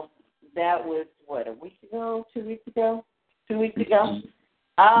 Mm-hmm. That was, a week ago, 2 weeks ago? 2 weeks ago?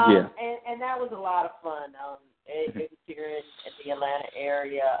 Yeah. And that was a lot of fun. It was here in the Atlanta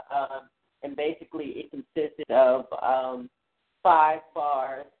area, and basically it consisted of 5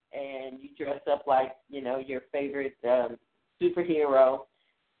 bars, and you dress up like, your favorite superhero,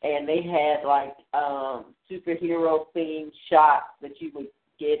 and they had superhero-themed shots that you would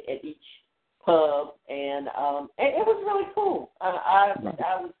get at each pub, and it was really cool. I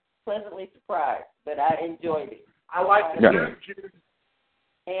was pleasantly surprised, but I enjoyed it. I like the music.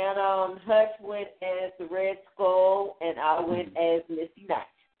 And Hutch went as the Red Skull, and I went as Misty Knight.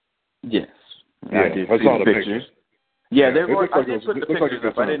 Yes, yeah, I did I see saw the the pictures. Yeah, I did put the pictures pictures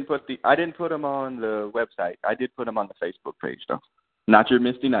up. I didn't put them on the website. I did put them on the Facebook page, though. Not your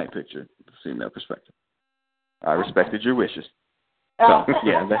Misty Knight picture, female perspective. I respected your wishes. So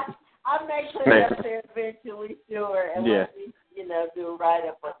yeah, I may put it up there eventually, sure, and let me, do a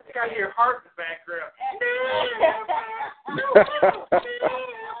write-up. I think I hear heart in the background.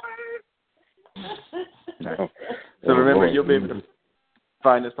 So remember, you'll be able to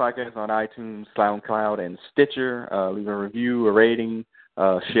find this podcast on iTunes, SoundCloud, and Stitcher. Leave a review, a rating,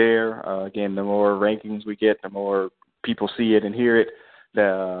 share. Again, the more rankings we get, the more people see it and hear it,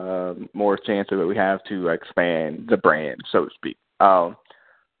 the more chance that we have to expand the brand, so to speak.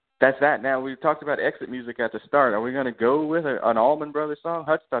 That's that. Now, we talked about exit music at the start. Are we going to go with an Allman Brothers song?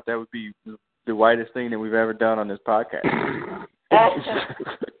 Hutch thought that would be the whitest thing that we've ever done on this podcast.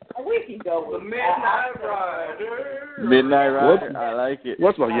 We can go with Midnight Rider. Midnight Rider. I like it.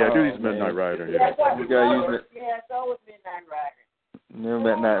 What's do these Midnight Rider. Yeah, we gotta use it. Yeah, go with Midnight Rider. No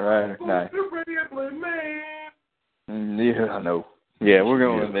Midnight Rider. Nice. Yeah, I know. Yeah, we're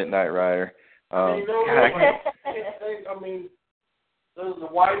going with Midnight Rider. Those are the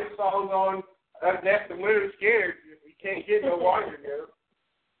whitest songs on. That's the Winter Scared. You can't get no whiter there.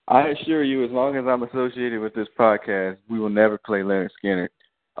 I assure you, as long as I'm associated with this podcast, we will never play Leonard Skinner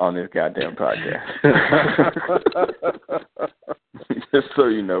on this goddamn podcast. Just so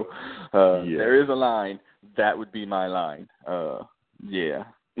you know. There is a line. That would be my line. Yeah.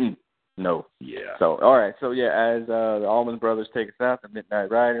 No. Yeah. So, all right. So, yeah, as the Allman Brothers take us out, the Midnight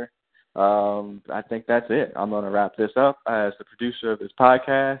Rider, I think that's it. I'm going to wrap this up as the producer of this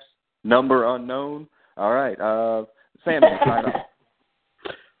podcast. Number unknown. All right. Sam, sign off.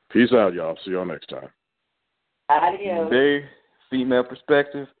 Peace out, y'all. See y'all next time. Adios. Big female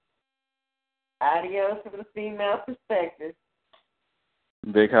perspective. Adios from the female perspective.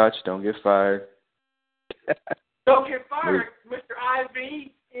 Big Hutch, don't get fired. Don't get fired, Mr.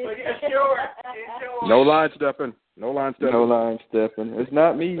 IV. Sure. No line stepping. No line stepping. No line stepping. It's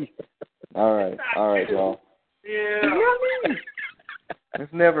not me. All right, y'all. Yeah. It's not me.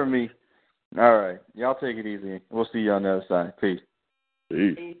 It's never me. All right, y'all take it easy. We'll see you on the other side. Peace.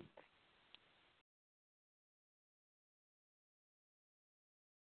 Peace.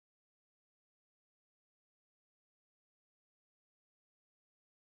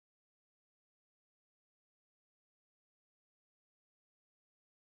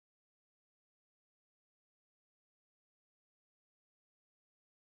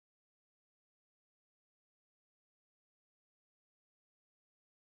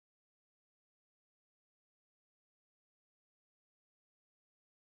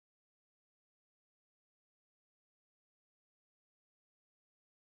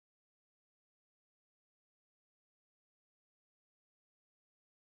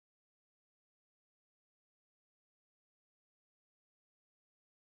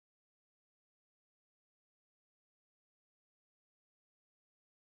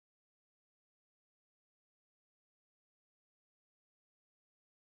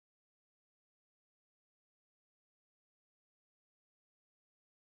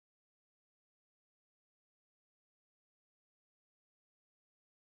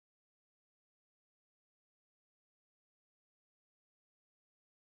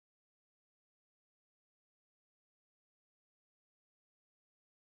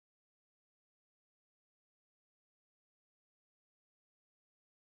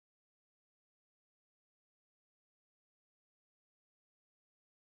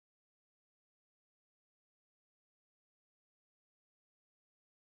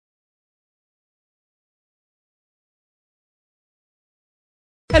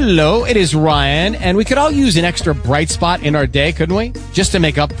 Hello, it is Ryan, and we could all use an extra bright spot in our day, couldn't we? Just to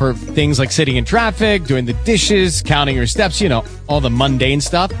make up for things like sitting in traffic, doing the dishes, counting your steps, you know, all the mundane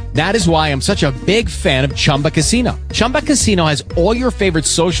stuff. That is why I'm such a big fan of Chumba Casino. Chumba Casino has all your favorite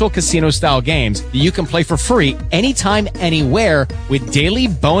social casino-style games that you can play for free anytime, anywhere with daily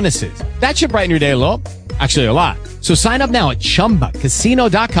bonuses. That should brighten your day a little. Actually, a lot. So sign up now at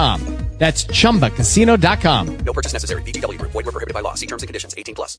ChumbaCasino.com. That's ChumbaCasino.com. No purchase necessary. VGW Group. Void where prohibited by law. See terms and conditions. 18+.